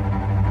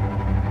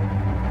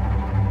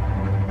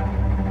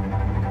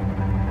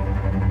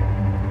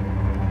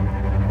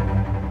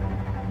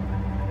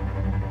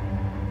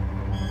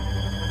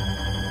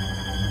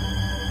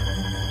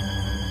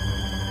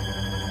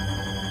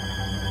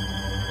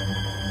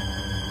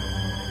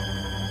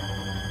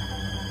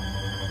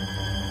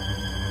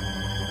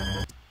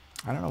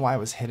 I don't know why I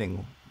was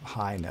hitting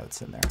high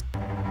notes in there.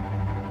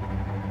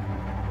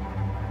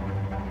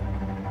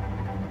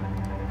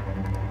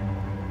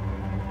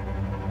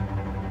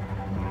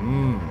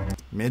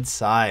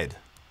 Mid-side.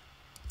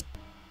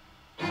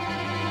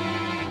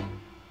 Now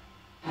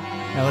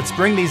let's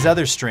bring these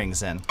other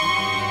strings in.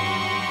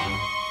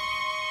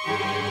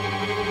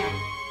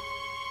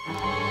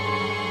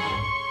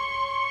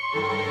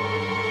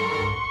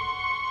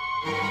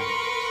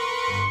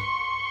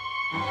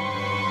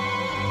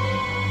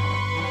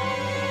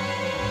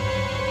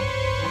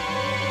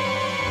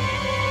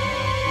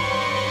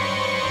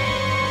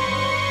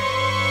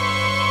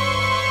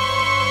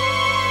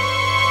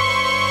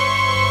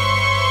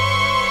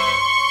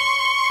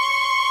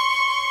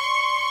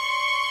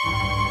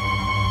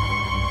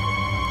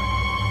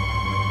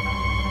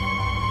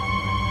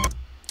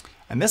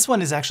 And this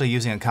one is actually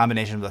using a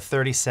combination of the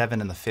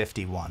 37 and the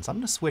 51. So I'm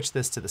going to switch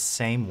this to the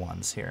same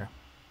ones here.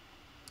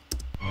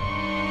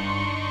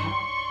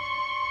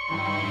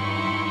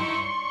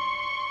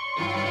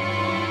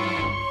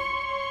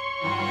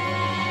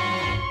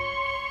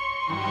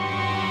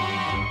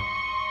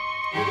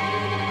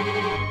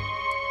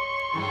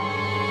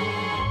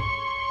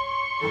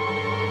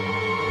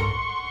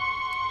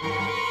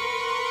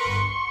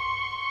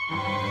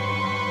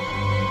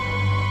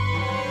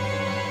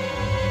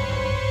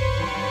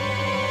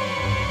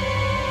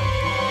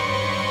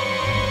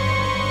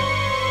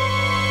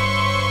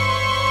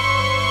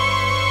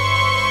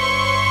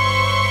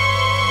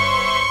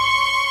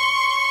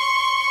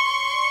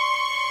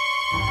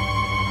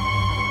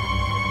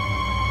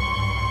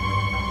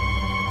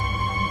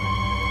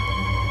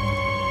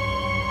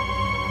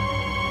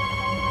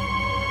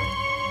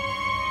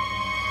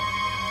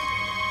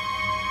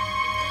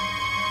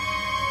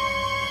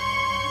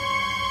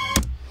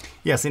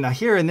 Yeah, see now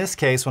here in this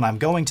case, when I'm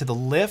going to the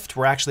lift,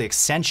 we're actually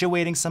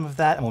accentuating some of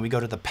that. And when we go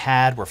to the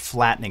pad, we're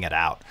flattening it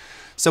out.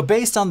 So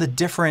based on the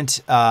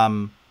different, if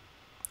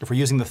we're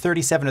using the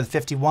 37 or the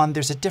 51,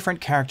 there's a different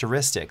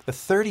characteristic. The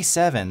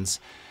 37s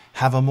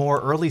have a more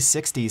early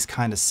 60s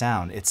kind of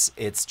sound.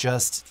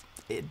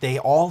 They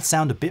all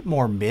sound a bit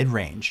more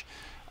mid-range.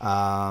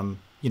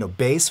 You know,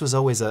 bass was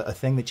always a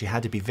thing that you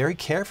had to be very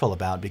careful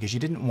about because you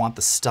didn't want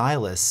the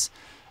stylus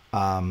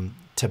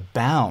to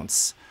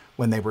bounce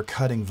when they were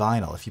cutting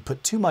vinyl. If you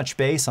put too much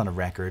bass on a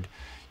record,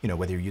 you know,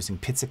 whether you're using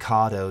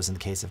pizzicatos in the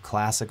case of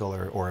classical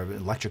or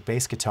electric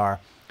bass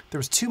guitar, there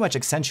was too much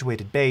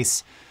accentuated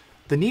bass,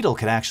 the needle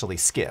could actually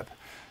skip.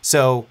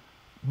 So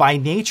by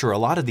nature, a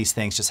lot of these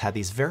things just had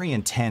these very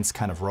intense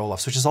kind of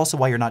roll-offs, which is also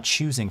why you're not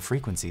choosing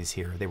frequencies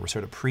here. They were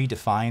sort of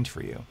predefined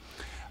for you.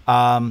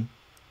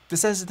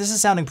 This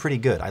is sounding pretty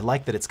good. I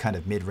like that it's kind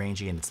of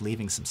mid-rangey and it's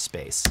leaving some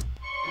space.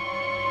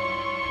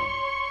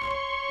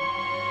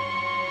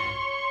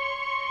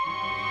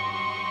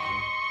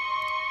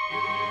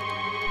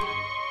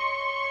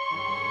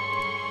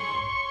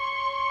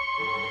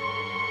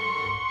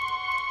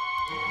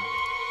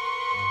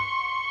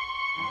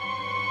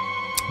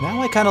 Now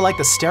I kind of like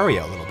the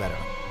stereo a little better.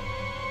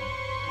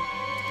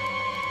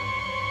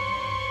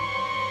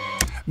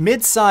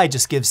 Mid-side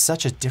just gives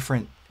such a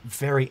different,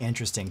 very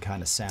interesting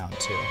kind of sound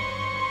too.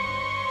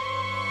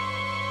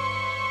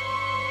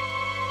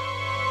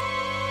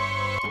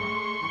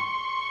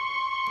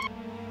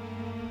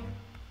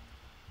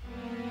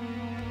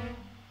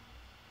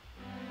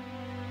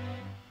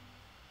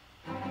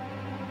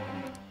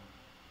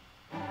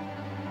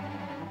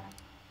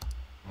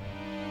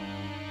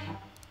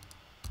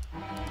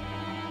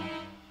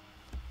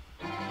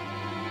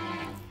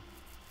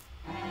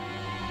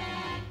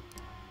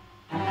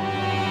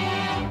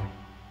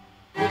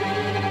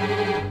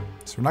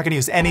 So we're not going to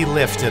use any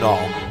lift at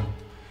all.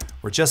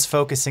 We're just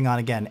focusing on,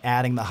 again,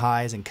 adding the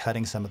highs and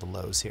cutting some of the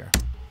lows here.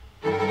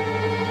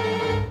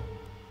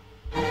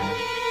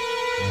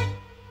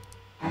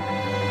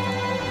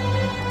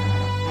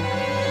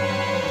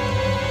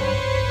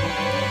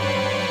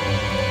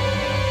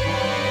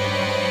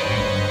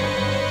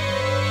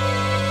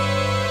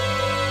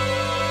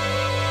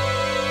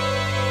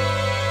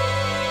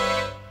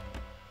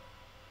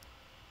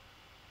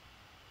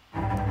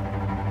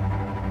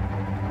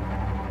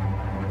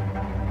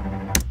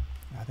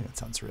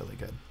 Sounds really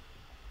good.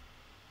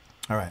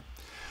 All right.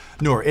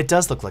 Noor, it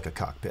does look like a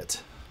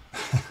cockpit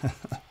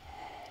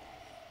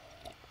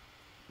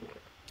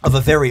of a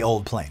very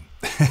old plane.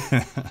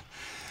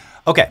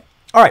 Okay.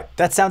 All right.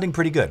 That's sounding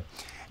pretty good.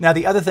 Now,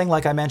 the other thing,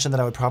 like I mentioned, that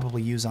I would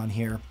probably use on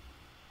here,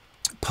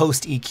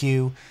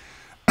 post-EQ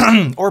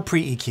or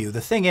pre-EQ,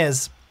 the thing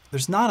is,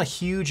 there's not a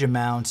huge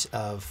amount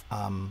of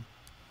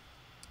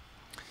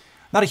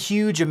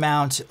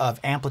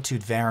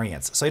amplitude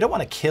variance. So I don't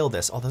want to kill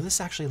this, although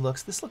this actually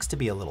looks to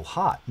be a little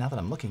hot now that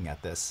I'm looking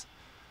at this.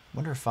 I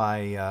wonder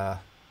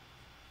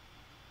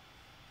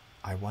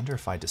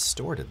if I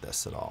distorted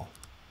this at all.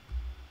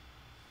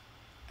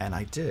 And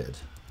I did.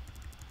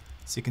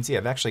 So you can see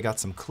I've actually got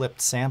some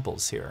clipped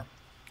samples here.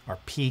 Our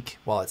peak,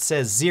 while it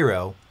says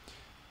 0,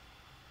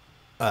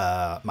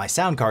 my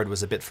sound card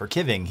was a bit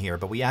forgiving here,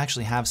 but we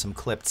actually have some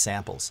clipped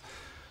samples.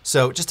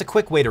 So just a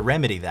quick way to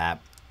remedy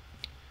that,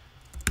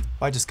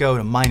 if I just go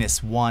to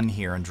 -1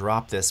 here and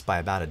drop this by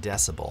about a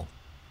decibel,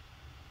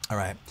 all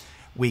right,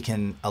 we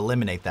can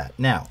eliminate that.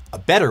 Now, a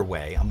better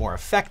way, a more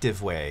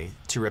effective way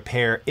to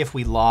repair if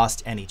we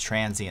lost any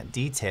transient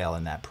detail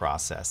in that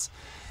process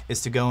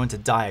is to go into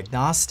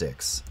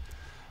diagnostics.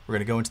 We're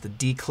going to go into the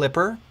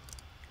declipper,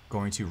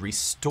 going to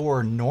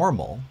restore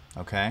normal,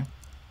 okay?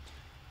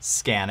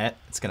 Scan it.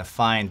 It's going to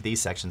find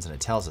these sections, and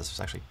it tells us there's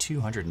actually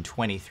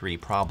 223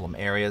 problem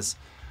areas.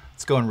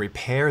 Let's go and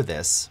repair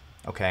this,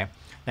 okay?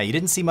 Now, you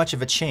didn't see much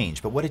of a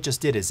change, but what it just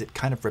did is it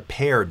kind of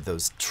repaired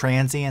those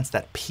transients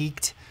that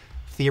peaked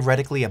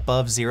theoretically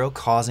above 0,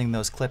 causing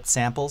those clipped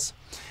samples.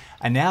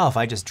 And now if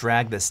I just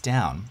drag this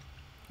down,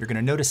 you're going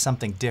to notice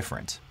something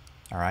different,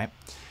 all right?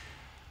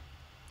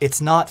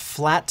 It's not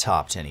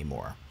flat-topped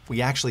anymore.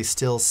 We actually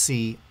still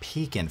see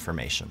peak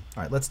information.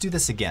 All right, let's do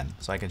this again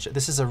so I can show.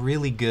 This is a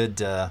really good,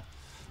 this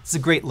is a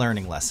great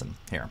learning lesson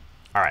here.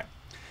 All right,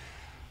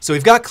 so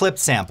we've got clipped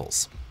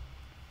samples,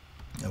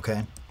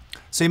 okay?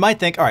 So you might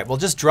think, all right, well,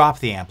 just drop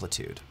the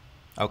amplitude.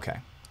 Okay.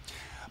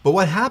 But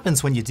what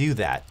happens when you do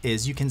that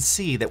is you can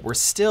see that we're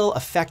still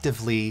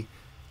effectively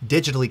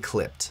digitally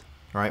clipped.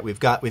 All right,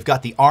 we've got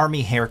the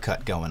army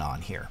haircut going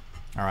on here.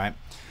 All right.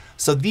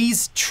 So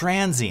these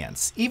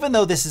transients, even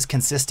though this is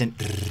consistent,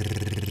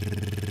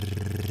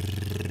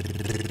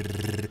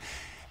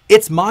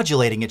 it's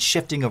modulating, it's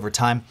shifting over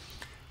time.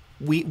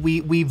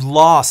 We've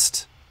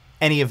lost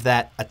any of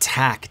that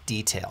attack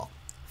detail,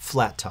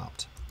 flat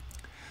topped.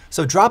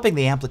 So dropping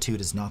the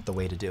amplitude is not the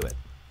way to do it.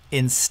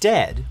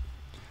 Instead,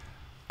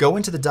 go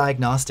into the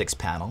diagnostics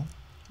panel,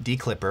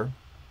 declipper.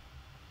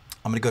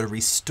 I'm going to go to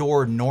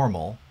restore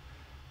normal,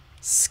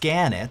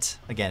 scan it.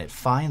 Again, it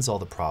finds all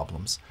the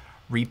problems,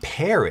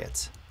 repair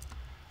it.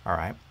 All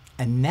right.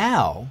 And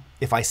now,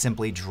 if I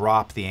simply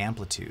drop the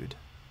amplitude,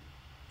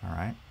 all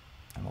right,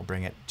 and we'll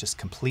bring it just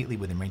completely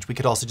within range. We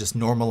could also just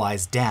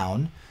normalize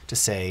down to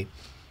say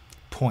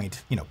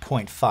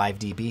 0.5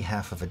 dB,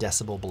 half of a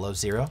decibel below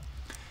 0.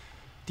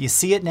 Do you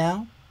see it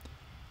now?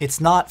 It's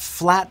not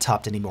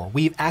flat-topped anymore.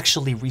 We've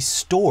actually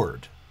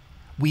restored.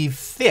 We've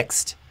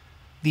fixed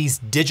these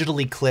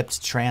digitally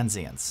clipped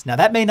transients. Now,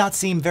 that may not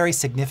seem very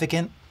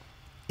significant.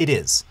 It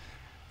is.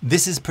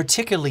 This is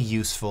particularly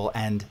useful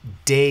and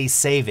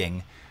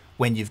day-saving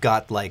when you've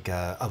got like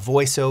a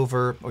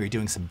voiceover, or you're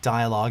doing some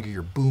dialogue, or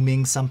you're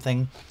booming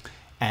something,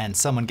 and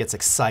someone gets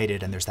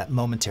excited and there's that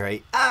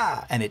momentary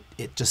and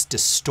it just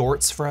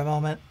distorts for a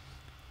moment.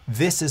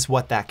 This is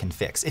what that can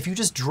fix. If you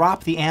just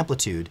drop the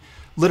amplitude,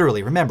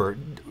 literally, remember,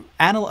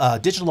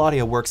 digital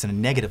audio works in a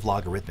negative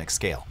logarithmic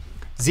scale.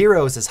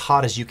 0 is as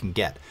hot as you can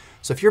get.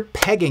 So if you're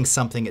pegging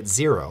something at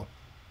 0,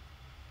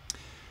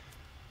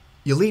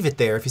 you leave it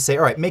there. If you say,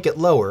 all right, make it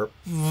lower,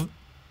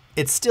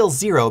 it's still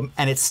 0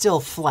 and it's still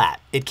flat.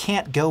 It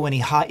can't go any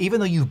high. Even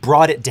though you've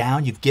brought it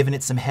down, you've given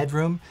it some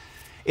headroom.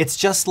 It's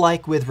just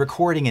like with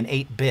recording in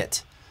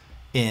 8-bit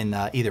in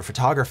either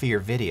photography or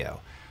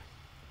video.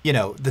 You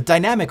know, the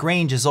dynamic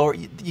range is all,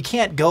 you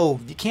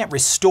can't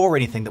restore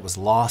anything that was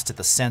lost at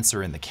the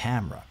sensor in the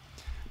camera.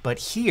 But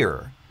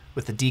here,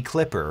 with the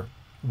declipper,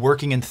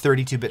 working in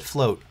 32-bit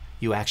float,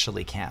 you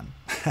actually can.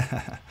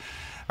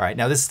 All right,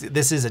 now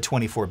this is a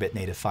 24-bit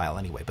native file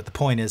anyway, but the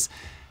point is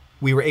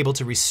we were able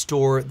to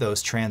restore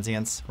those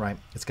transients, right?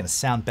 It's going to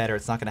sound better.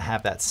 It's not going to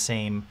have that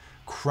same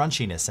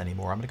crunchiness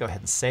anymore. I'm going to go ahead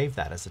and save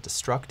that as a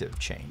destructive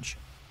change,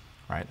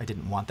 right? I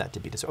didn't want that to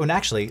be oh, and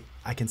actually,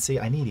 I can see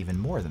I need even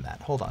more than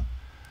that. Hold on.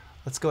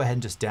 Let's go ahead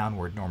and just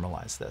downward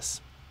normalize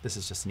this. This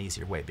is just an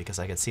easier way because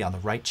I could see on the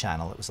right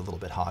channel it was a little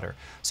bit hotter.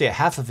 So yeah,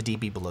 half of a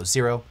dB below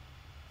 0.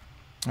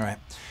 All right.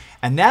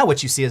 And now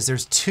what you see is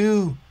there's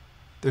two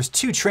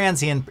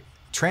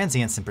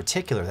transients in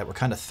particular that were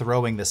kind of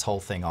throwing this whole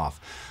thing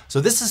off.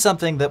 So this is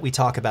something that we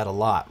talk about a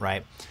lot,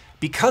 right?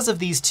 Because of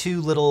these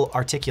two little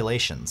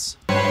articulations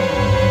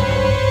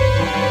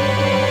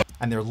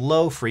and their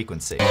low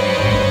frequency.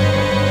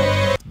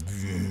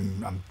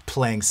 I'm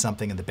playing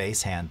something in the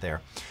bass hand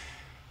there.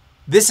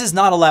 This is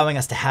not allowing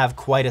us to have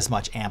quite as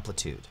much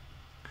amplitude.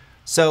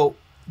 So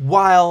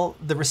while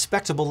the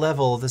respectable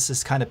level, this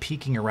is kind of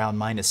peaking around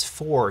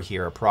 -4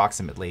 here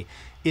approximately,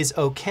 is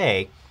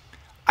okay,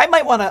 I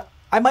might want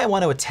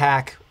to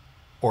attack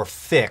or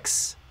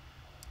fix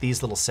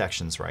these little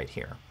sections right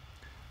here.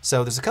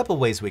 So there's a couple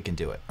of ways we can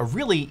do it. A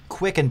really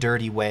quick and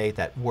dirty way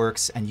that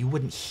works, and you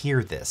wouldn't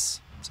hear this,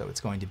 so it's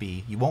going to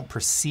be, you won't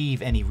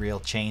perceive any real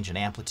change in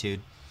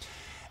amplitude,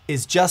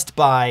 is just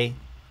by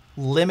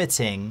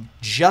limiting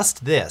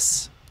just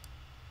this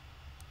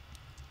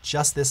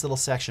little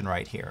section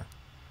right here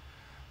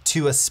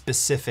to a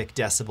specific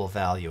decibel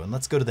value. And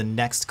let's go to the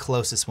next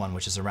closest one,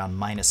 which is around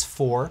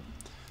 -4.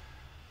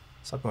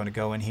 So I'm going to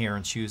go in here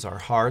and choose our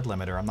hard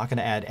limiter. I'm not going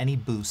to add any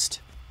boost.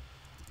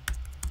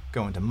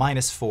 Go into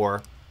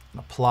 -4 and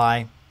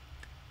apply.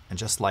 And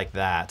just like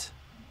that,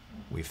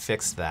 we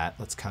fixed that.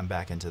 Let's come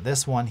back into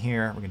this one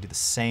here. We're going to do the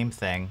same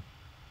thing.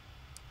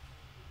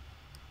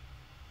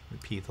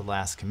 Repeat the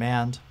last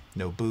command.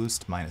 No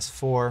boost,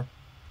 -4.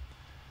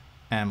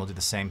 And we'll do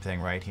the same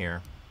thing right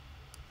here.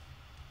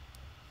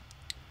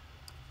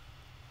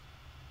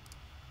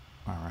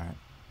 All right.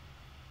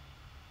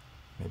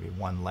 Maybe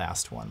one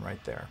last one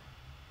right there.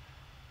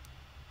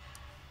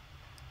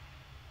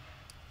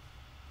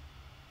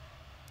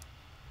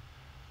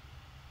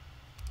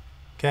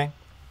 Okay.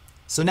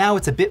 So now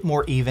it's a bit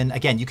more even.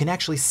 Again, you can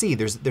actually see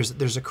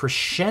there's a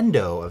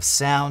crescendo of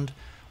sound.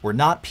 We're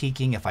not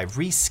peaking. If I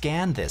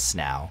rescan this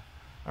now,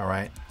 all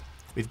right,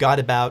 we've got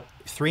about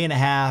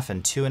 3.5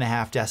 and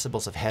 2.5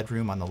 decibels of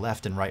headroom on the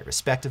left and right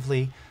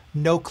respectively.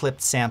 No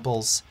clipped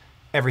samples.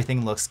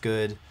 Everything looks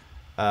good.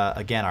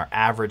 Again, our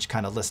average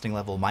kind of listening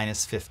level,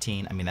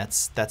 -15. I mean,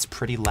 that's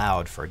pretty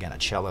loud for, again, a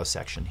cello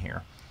section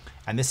here.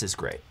 And this is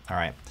great, all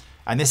right?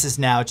 And this is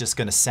now just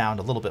going to sound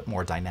a little bit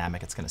more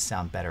dynamic. It's going to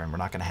sound better, and we're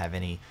not going to have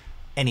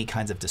any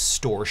kinds of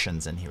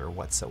distortions in here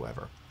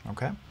whatsoever,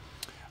 okay?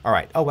 All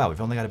right, oh wow,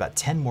 we've only got about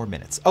 10 more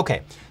minutes.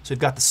 Okay, so we've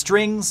got the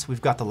strings,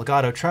 we've got the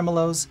legato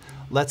tremolos.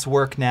 Let's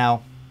work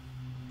now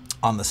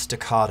on the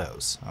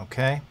staccatos,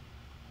 okay?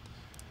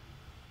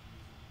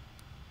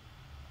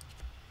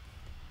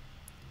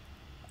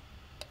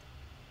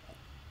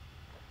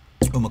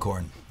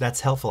 Umacorn,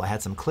 that's helpful. I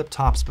had some clip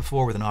tops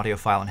before with an audio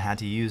file and had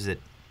to use it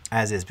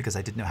as is because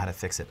I didn't know how to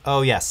fix it.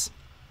 Oh yes,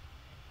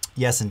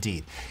 yes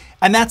indeed.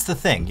 And that's the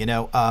thing, you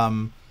know,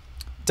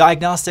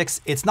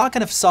 diagnostics, it's not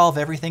going to solve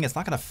everything. It's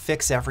not going to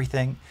fix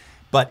everything.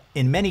 But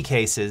in many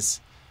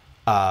cases,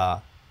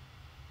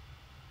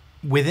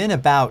 within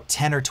about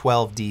 10 or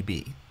 12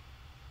 dB.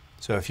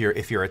 So if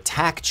you're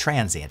attack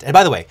transient, and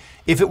by the way,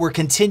 if it were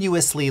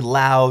continuously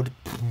loud,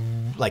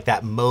 like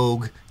that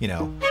Moog, you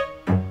know,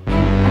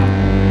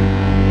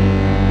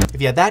 if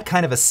you had that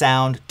kind of a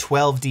sound,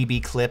 12 dB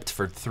clipped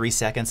for 3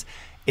 seconds,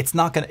 it's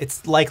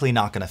likely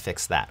not gonna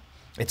fix that.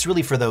 It's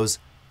really for those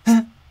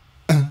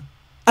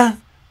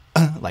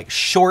like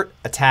short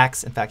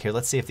attacks. In fact, here,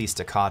 let's see if these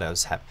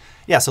staccatos have,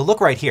 yeah, so look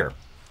right here.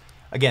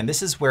 Again,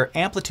 this is where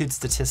Amplitude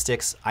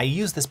Statistics, I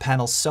use this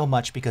panel so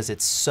much because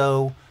it's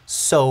so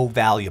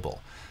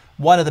valuable.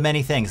 One of the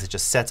many things that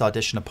just sets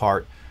Audition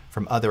apart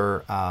from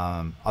other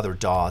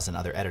DAWs and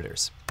other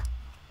editors.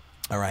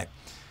 All right.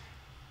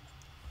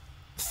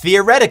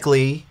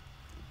 Theoretically,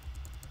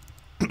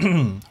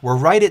 we're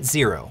right at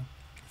 0.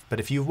 But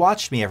if you've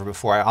watched me ever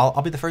before,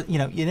 I'll be the first, you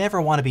know, you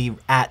never want to be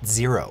at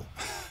 0.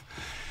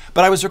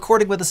 But I was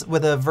recording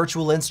with a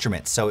virtual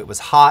instrument, so it was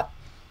hot,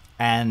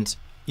 and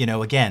you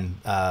know, again,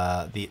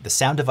 the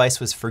sound device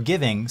was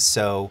forgiving,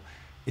 so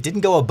it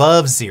didn't go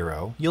above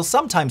 0. You'll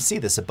sometimes see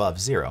this above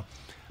 0,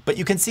 but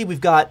you can see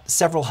we've got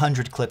several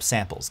hundred clip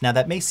samples. Now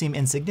that may seem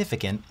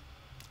insignificant,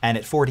 and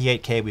at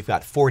 48K we've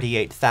got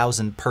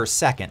 48,000 per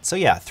second. So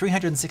yeah,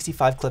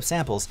 365 clip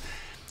samples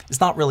is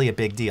not really a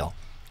big deal.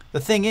 The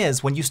thing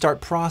is, when you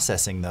start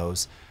processing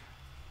those,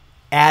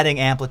 adding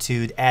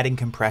amplitude, adding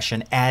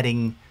compression,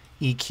 adding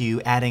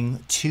EQ,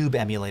 adding tube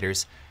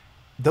emulators,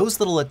 those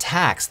little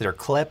attacks that are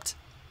clipped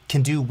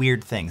can do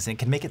weird things, and it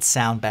can make it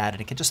sound bad,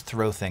 and it can just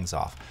throw things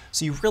off.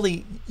 So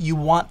you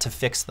want to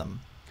fix them.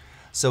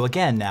 So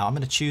again, now I'm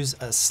going to choose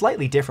a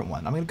slightly different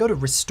one. I'm going to go to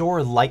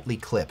Restore Lightly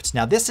Clipped.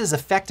 Now this is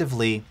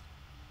effectively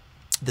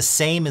the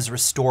same as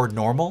Restore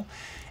Normal,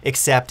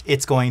 except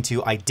it's going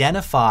to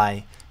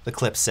identify the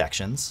clip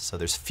sections. So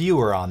there's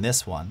fewer on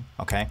this one,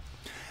 okay?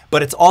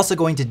 But it's also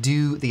going to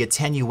do the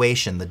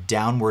attenuation, the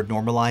downward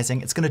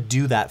normalizing. It's going to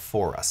do that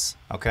for us,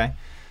 okay?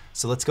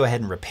 So let's go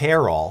ahead and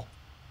repair all.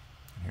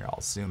 Here,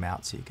 I'll zoom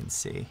out so you can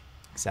see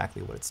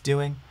exactly what it's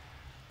doing.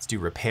 Let's do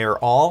repair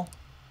all,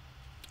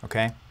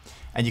 okay?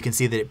 And you can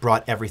see that it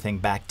brought everything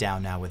back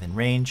down now within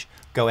range.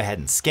 Go ahead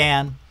and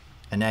scan,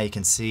 and now you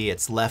can see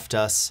it's left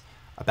us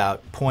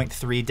about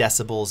 0.3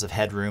 decibels of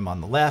headroom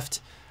on the left,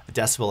 a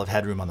decibel of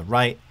headroom on the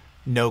right,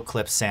 no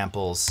clip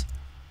samples,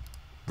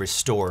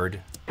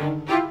 restored.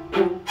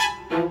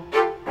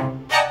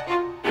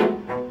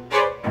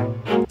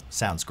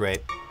 Sounds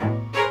great.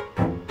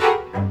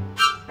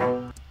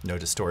 No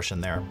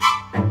distortion there.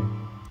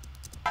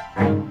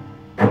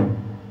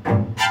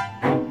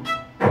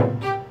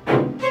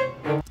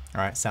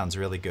 All right, sounds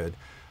really good.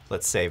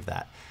 Let's save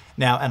that.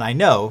 Now, and I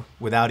know,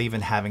 without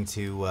even having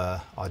to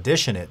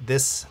audition it,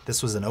 this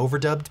was an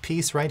overdubbed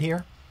piece right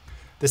here.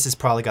 This has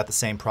probably got the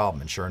same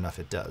problem, and sure enough,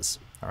 it does.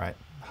 All right,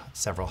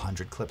 several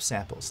hundred clip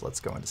samples. Let's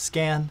go into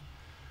scan.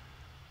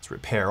 Let's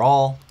repair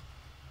all.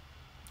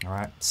 All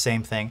right,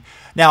 same thing.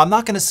 Now, I'm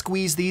not going to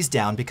squeeze these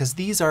down because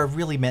these are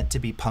really meant to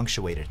be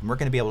punctuated, and we're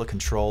going to be able to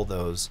control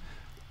those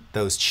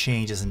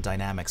changes in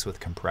dynamics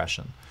with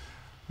compression.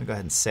 Let me go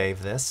ahead and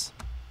save this.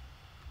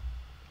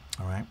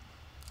 All right,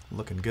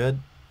 looking good.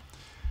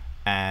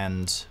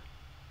 And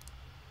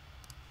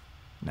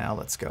now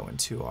let's go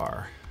into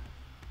our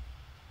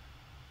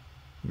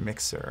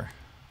mixer.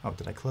 Oh,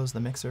 did I close the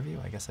mixer view?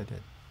 I guess I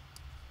did.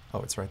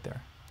 Oh, it's right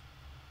there.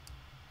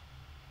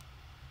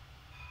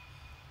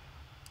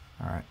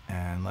 All right,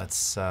 and let's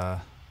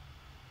start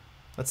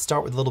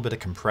with a little bit of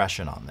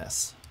compression on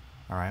this.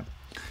 All right.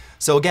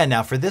 So again,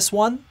 now for this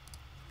one,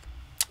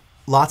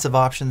 lots of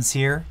options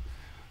here.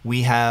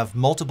 We have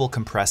multiple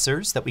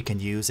compressors that we can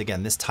use.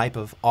 Again, this type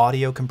of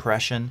audio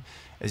compression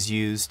is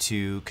used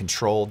to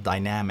control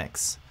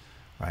dynamics,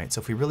 right? So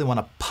if we really want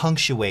to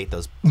punctuate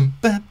those,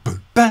 they're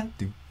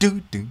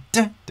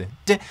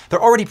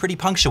already pretty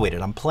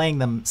punctuated. I'm playing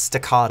them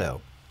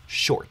staccato,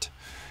 short,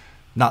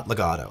 not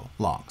legato,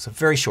 long. So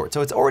very short.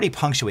 So it's already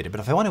punctuated. But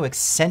if I want to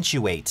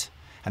accentuate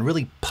and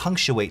really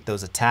punctuate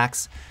those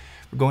attacks,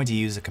 we're going to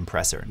use a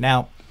compressor.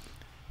 Now,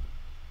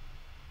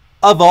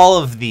 of all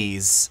of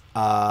these,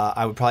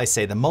 I would probably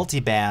say the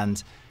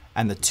multiband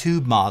and the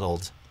tube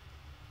modeled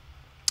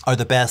are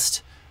the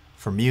best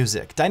for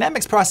music.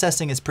 Dynamics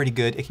processing is pretty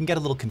good. It can get a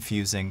little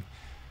confusing.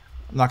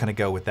 I'm not going to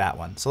go with that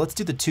one. So let's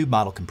do the tube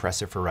model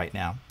compressor for right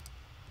now.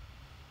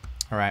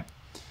 All right.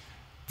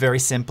 Very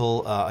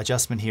simple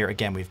adjustment here.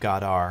 Again, we've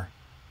got our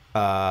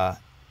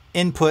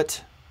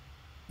input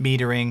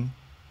metering,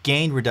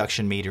 gain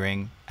reduction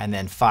metering, and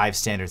then 5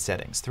 standard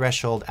settings: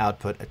 threshold,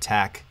 output,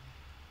 attack,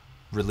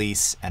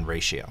 release, and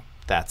ratio.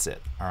 That's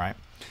it. All right.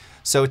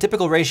 So a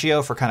typical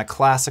ratio for kind of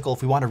classical,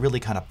 if we want to really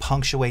kind of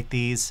punctuate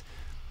these,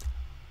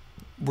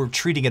 we're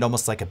treating it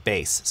almost like a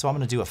bass. So I'm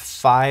going to do a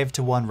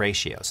 5-to-1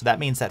 ratio. So that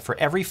means that for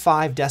every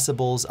 5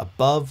 decibels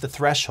above the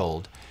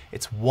threshold,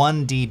 it's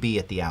 1 dB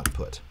at the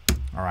output.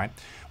 All right.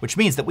 Which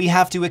means that we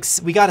got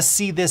to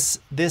see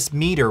this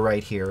meter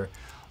right here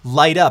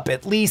light up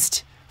at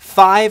least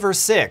 5 or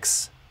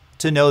 6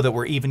 to know that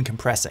we're even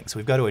compressing. So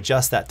we've got to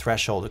adjust that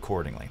threshold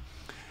accordingly.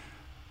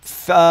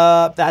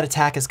 That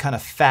attack is kind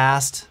of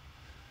fast.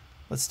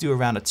 Let's do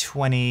around a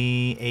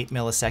 28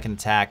 millisecond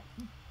attack.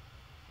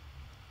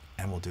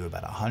 And we'll do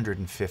about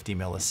 150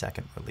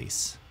 millisecond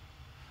release.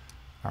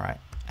 All right,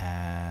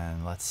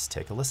 and let's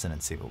take a listen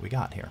and see what we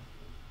got here.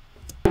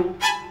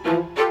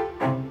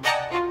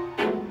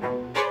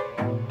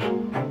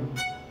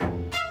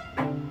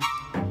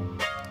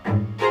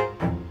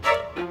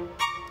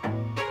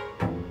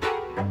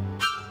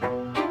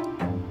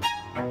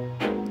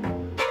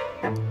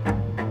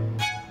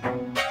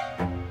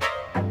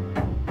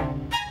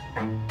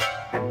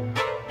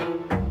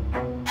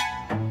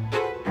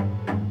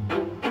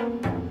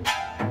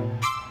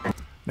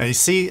 Now you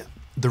see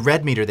the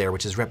red meter there,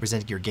 which is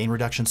representing your gain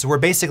reduction. So we're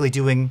basically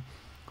doing,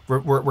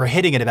 we're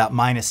hitting at about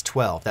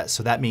 -12.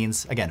 So that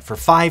means, again, for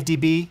 5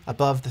 dB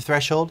above the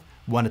threshold,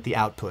 1 at the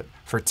output.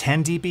 For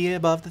 10 dB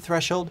above the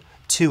threshold,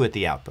 2 at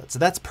the output. So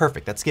that's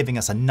perfect. That's giving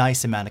us a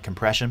nice amount of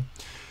compression.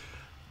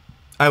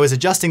 I was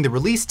adjusting the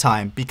release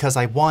time because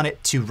I want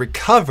it to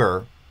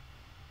recover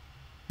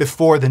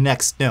before the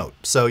next note.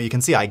 So you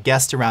can see I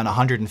guessed around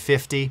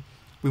 150.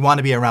 We want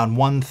to be around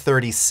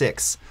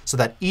 136 so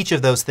that each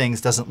of those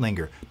things doesn't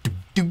linger.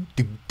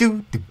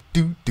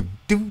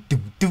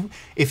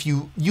 If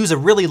you use a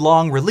really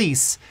long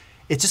release,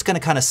 it's just going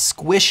to kind of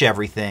squish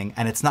everything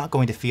and it's not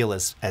going to feel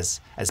as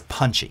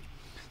punchy.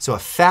 So a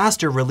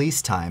faster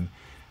release time,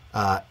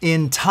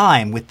 in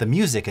time with the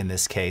music in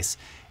this case,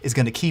 is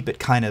going to keep it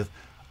kind of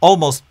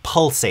almost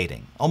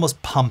pulsating,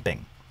 almost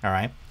pumping, all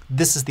right?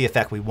 This is the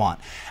effect we want.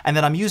 And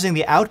then I'm using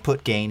the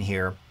output gain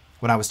here.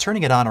 When I was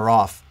turning it on or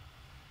off,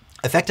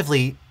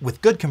 effectively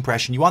with good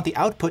compression, you want the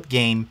output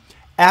gain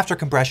after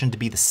compression to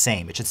be the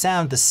same. It should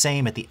sound the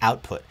same at the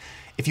output.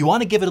 If you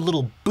want to give it a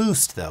little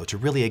boost though, to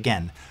really,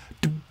 again,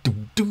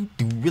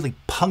 really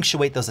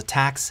punctuate those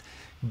attacks,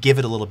 give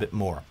it a little bit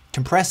more.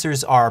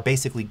 Compressors are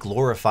basically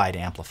glorified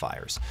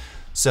amplifiers.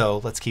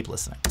 So let's keep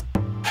listening.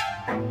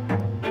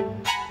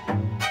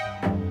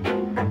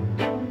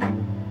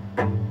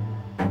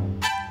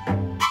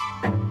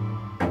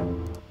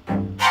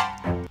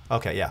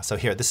 Okay, yeah, so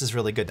here, this is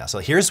really good now. So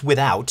here's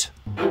without.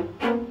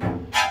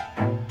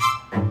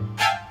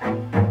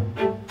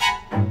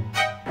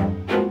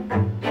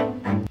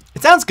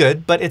 It sounds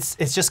good, but it's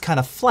just kind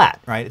of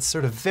flat, right? It's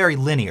sort of very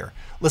linear.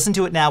 Listen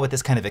to it now with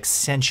this kind of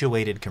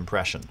accentuated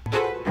compression.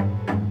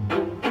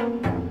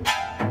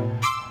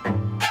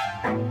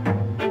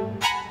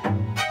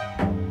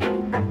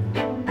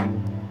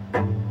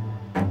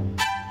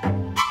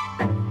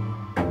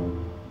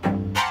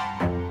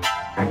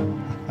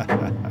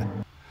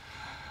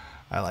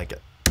 I like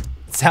it.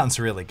 It sounds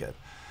really good.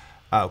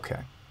 Okay.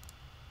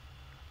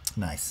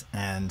 Nice.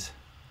 And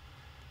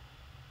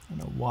I don't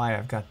know why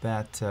I've got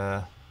that.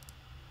 I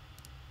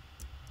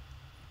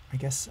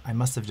guess I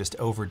must have just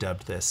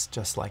overdubbed this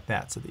just like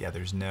that. So that, yeah,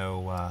 there's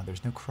no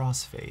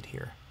crossfade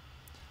here.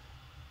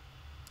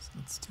 So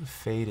let's do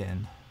fade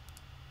in.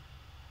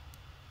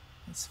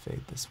 Let's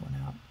fade this one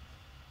out.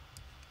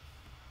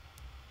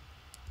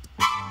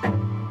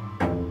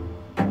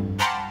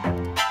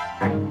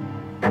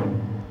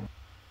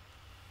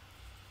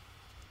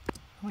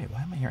 Wait,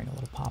 why am I hearing a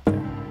little pop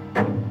there?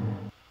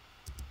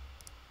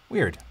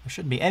 Weird. There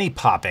shouldn't be any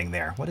popping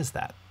there. What is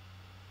that?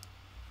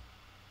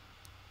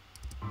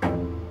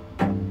 Okay.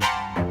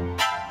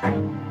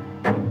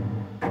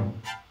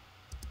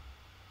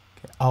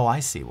 Oh,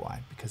 I see why.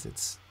 Because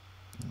it's...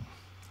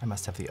 I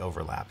must have the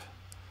overlap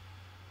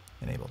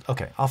enabled.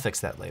 Okay, I'll fix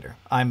that later.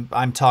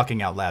 I'm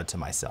talking out loud to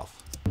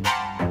myself.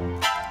 There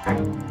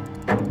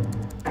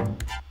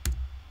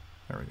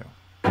we go.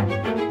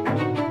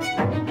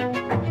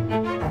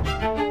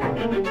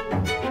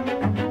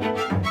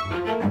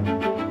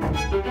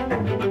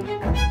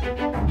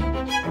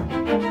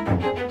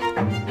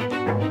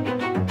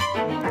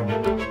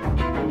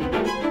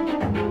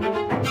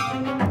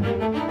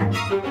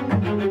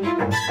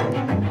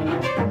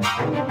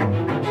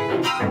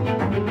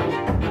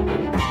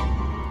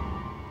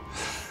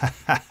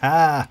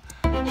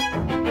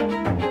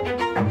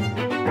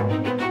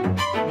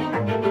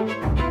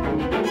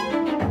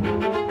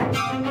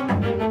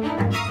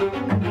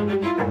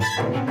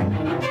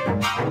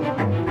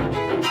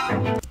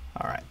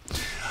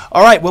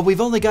 All right, well, we've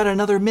only got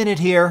another minute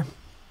here,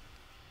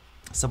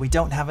 so we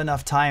don't have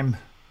enough time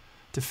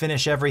to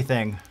finish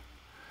everything.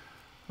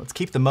 Let's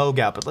keep the Moog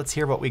out, but let's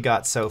hear what we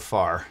got so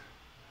far,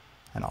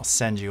 and I'll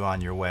send you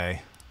on your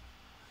way.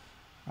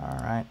 All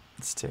right,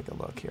 let's take a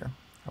look here.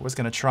 I was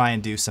going to try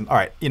and do some... All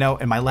right, you know,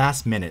 in my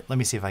last minute, let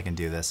me see if I can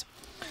do this.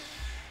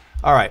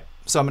 All right,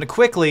 so I'm going to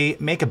quickly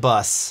make a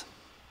bus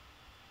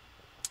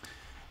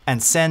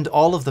and send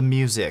all of the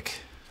music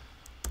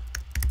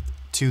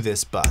to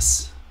this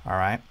bus, all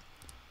right?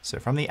 So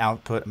from the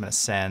output, I'm going to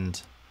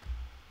send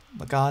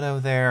legato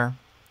there.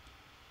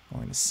 I'm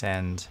going to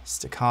send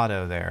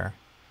staccato there.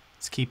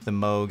 Let's keep the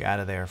Moog out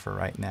of there for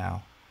right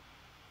now.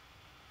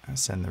 I'm going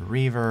to send the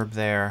reverb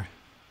there.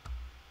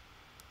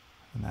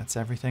 And that's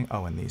everything.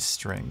 Oh, and these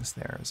strings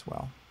there as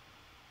well.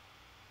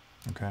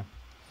 Okay.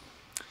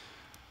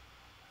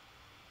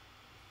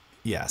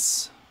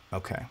 Yes.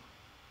 Okay.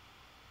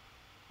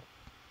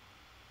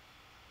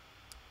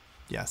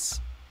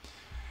 Yes.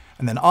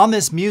 And then on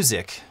this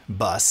music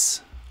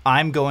bus,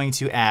 I'm going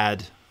to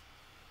add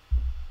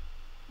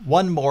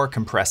one more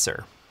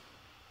compressor.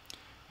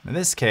 In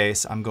this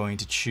case, I'm going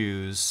to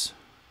choose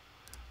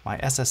my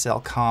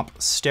SSL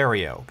comp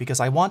stereo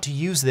because I want to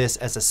use this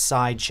as a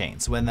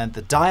sidechain. So when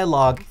the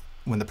dialogue,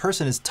 when the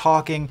person is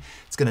talking,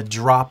 it's going to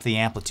drop the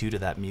amplitude of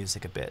that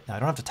music a bit. Now I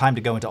don't have the time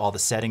to go into all the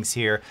settings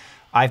here.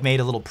 I've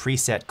made a little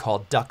preset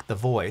called Duck the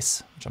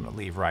Voice, which I'm going to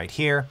leave right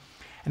here.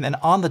 And then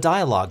on the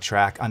dialogue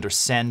track under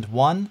Send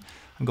 1,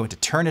 I'm going to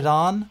turn it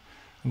on.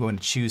 I'm going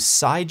to choose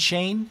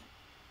sidechain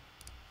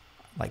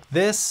like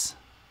this.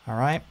 All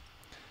right.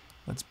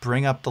 Let's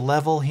bring up the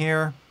level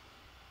here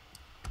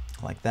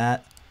like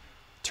that.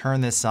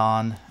 Turn this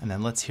on, and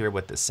then let's hear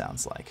what this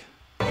sounds like.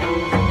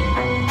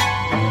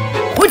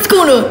 What's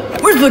going on?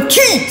 Where's my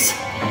cheese?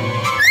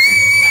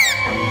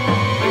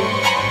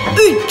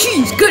 Hey,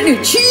 cheese, got no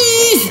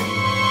cheese!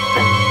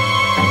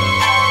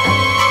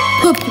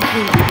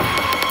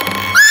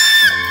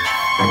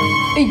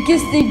 I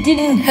guess they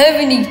didn't have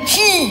any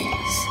cheese.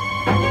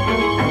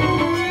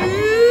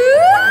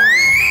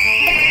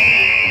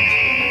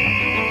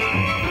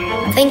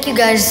 Thank you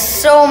guys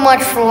so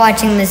much for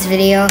watching this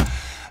video.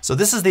 So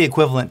this is the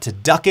equivalent to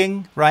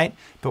ducking, right?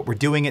 But we're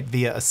doing it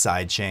via a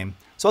sidechain.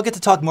 So I'll get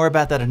to talk more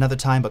about that another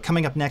time, but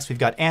coming up next, we've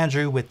got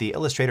Andrew with the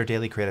Illustrator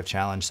Daily Creative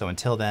Challenge. So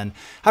until then,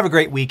 have a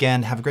great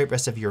weekend. Have a great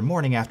rest of your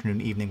morning,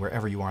 afternoon, evening,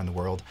 wherever you are in the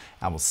world,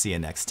 and we'll see you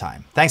next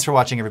time. Thanks for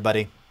watching,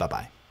 everybody.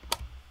 Bye-bye.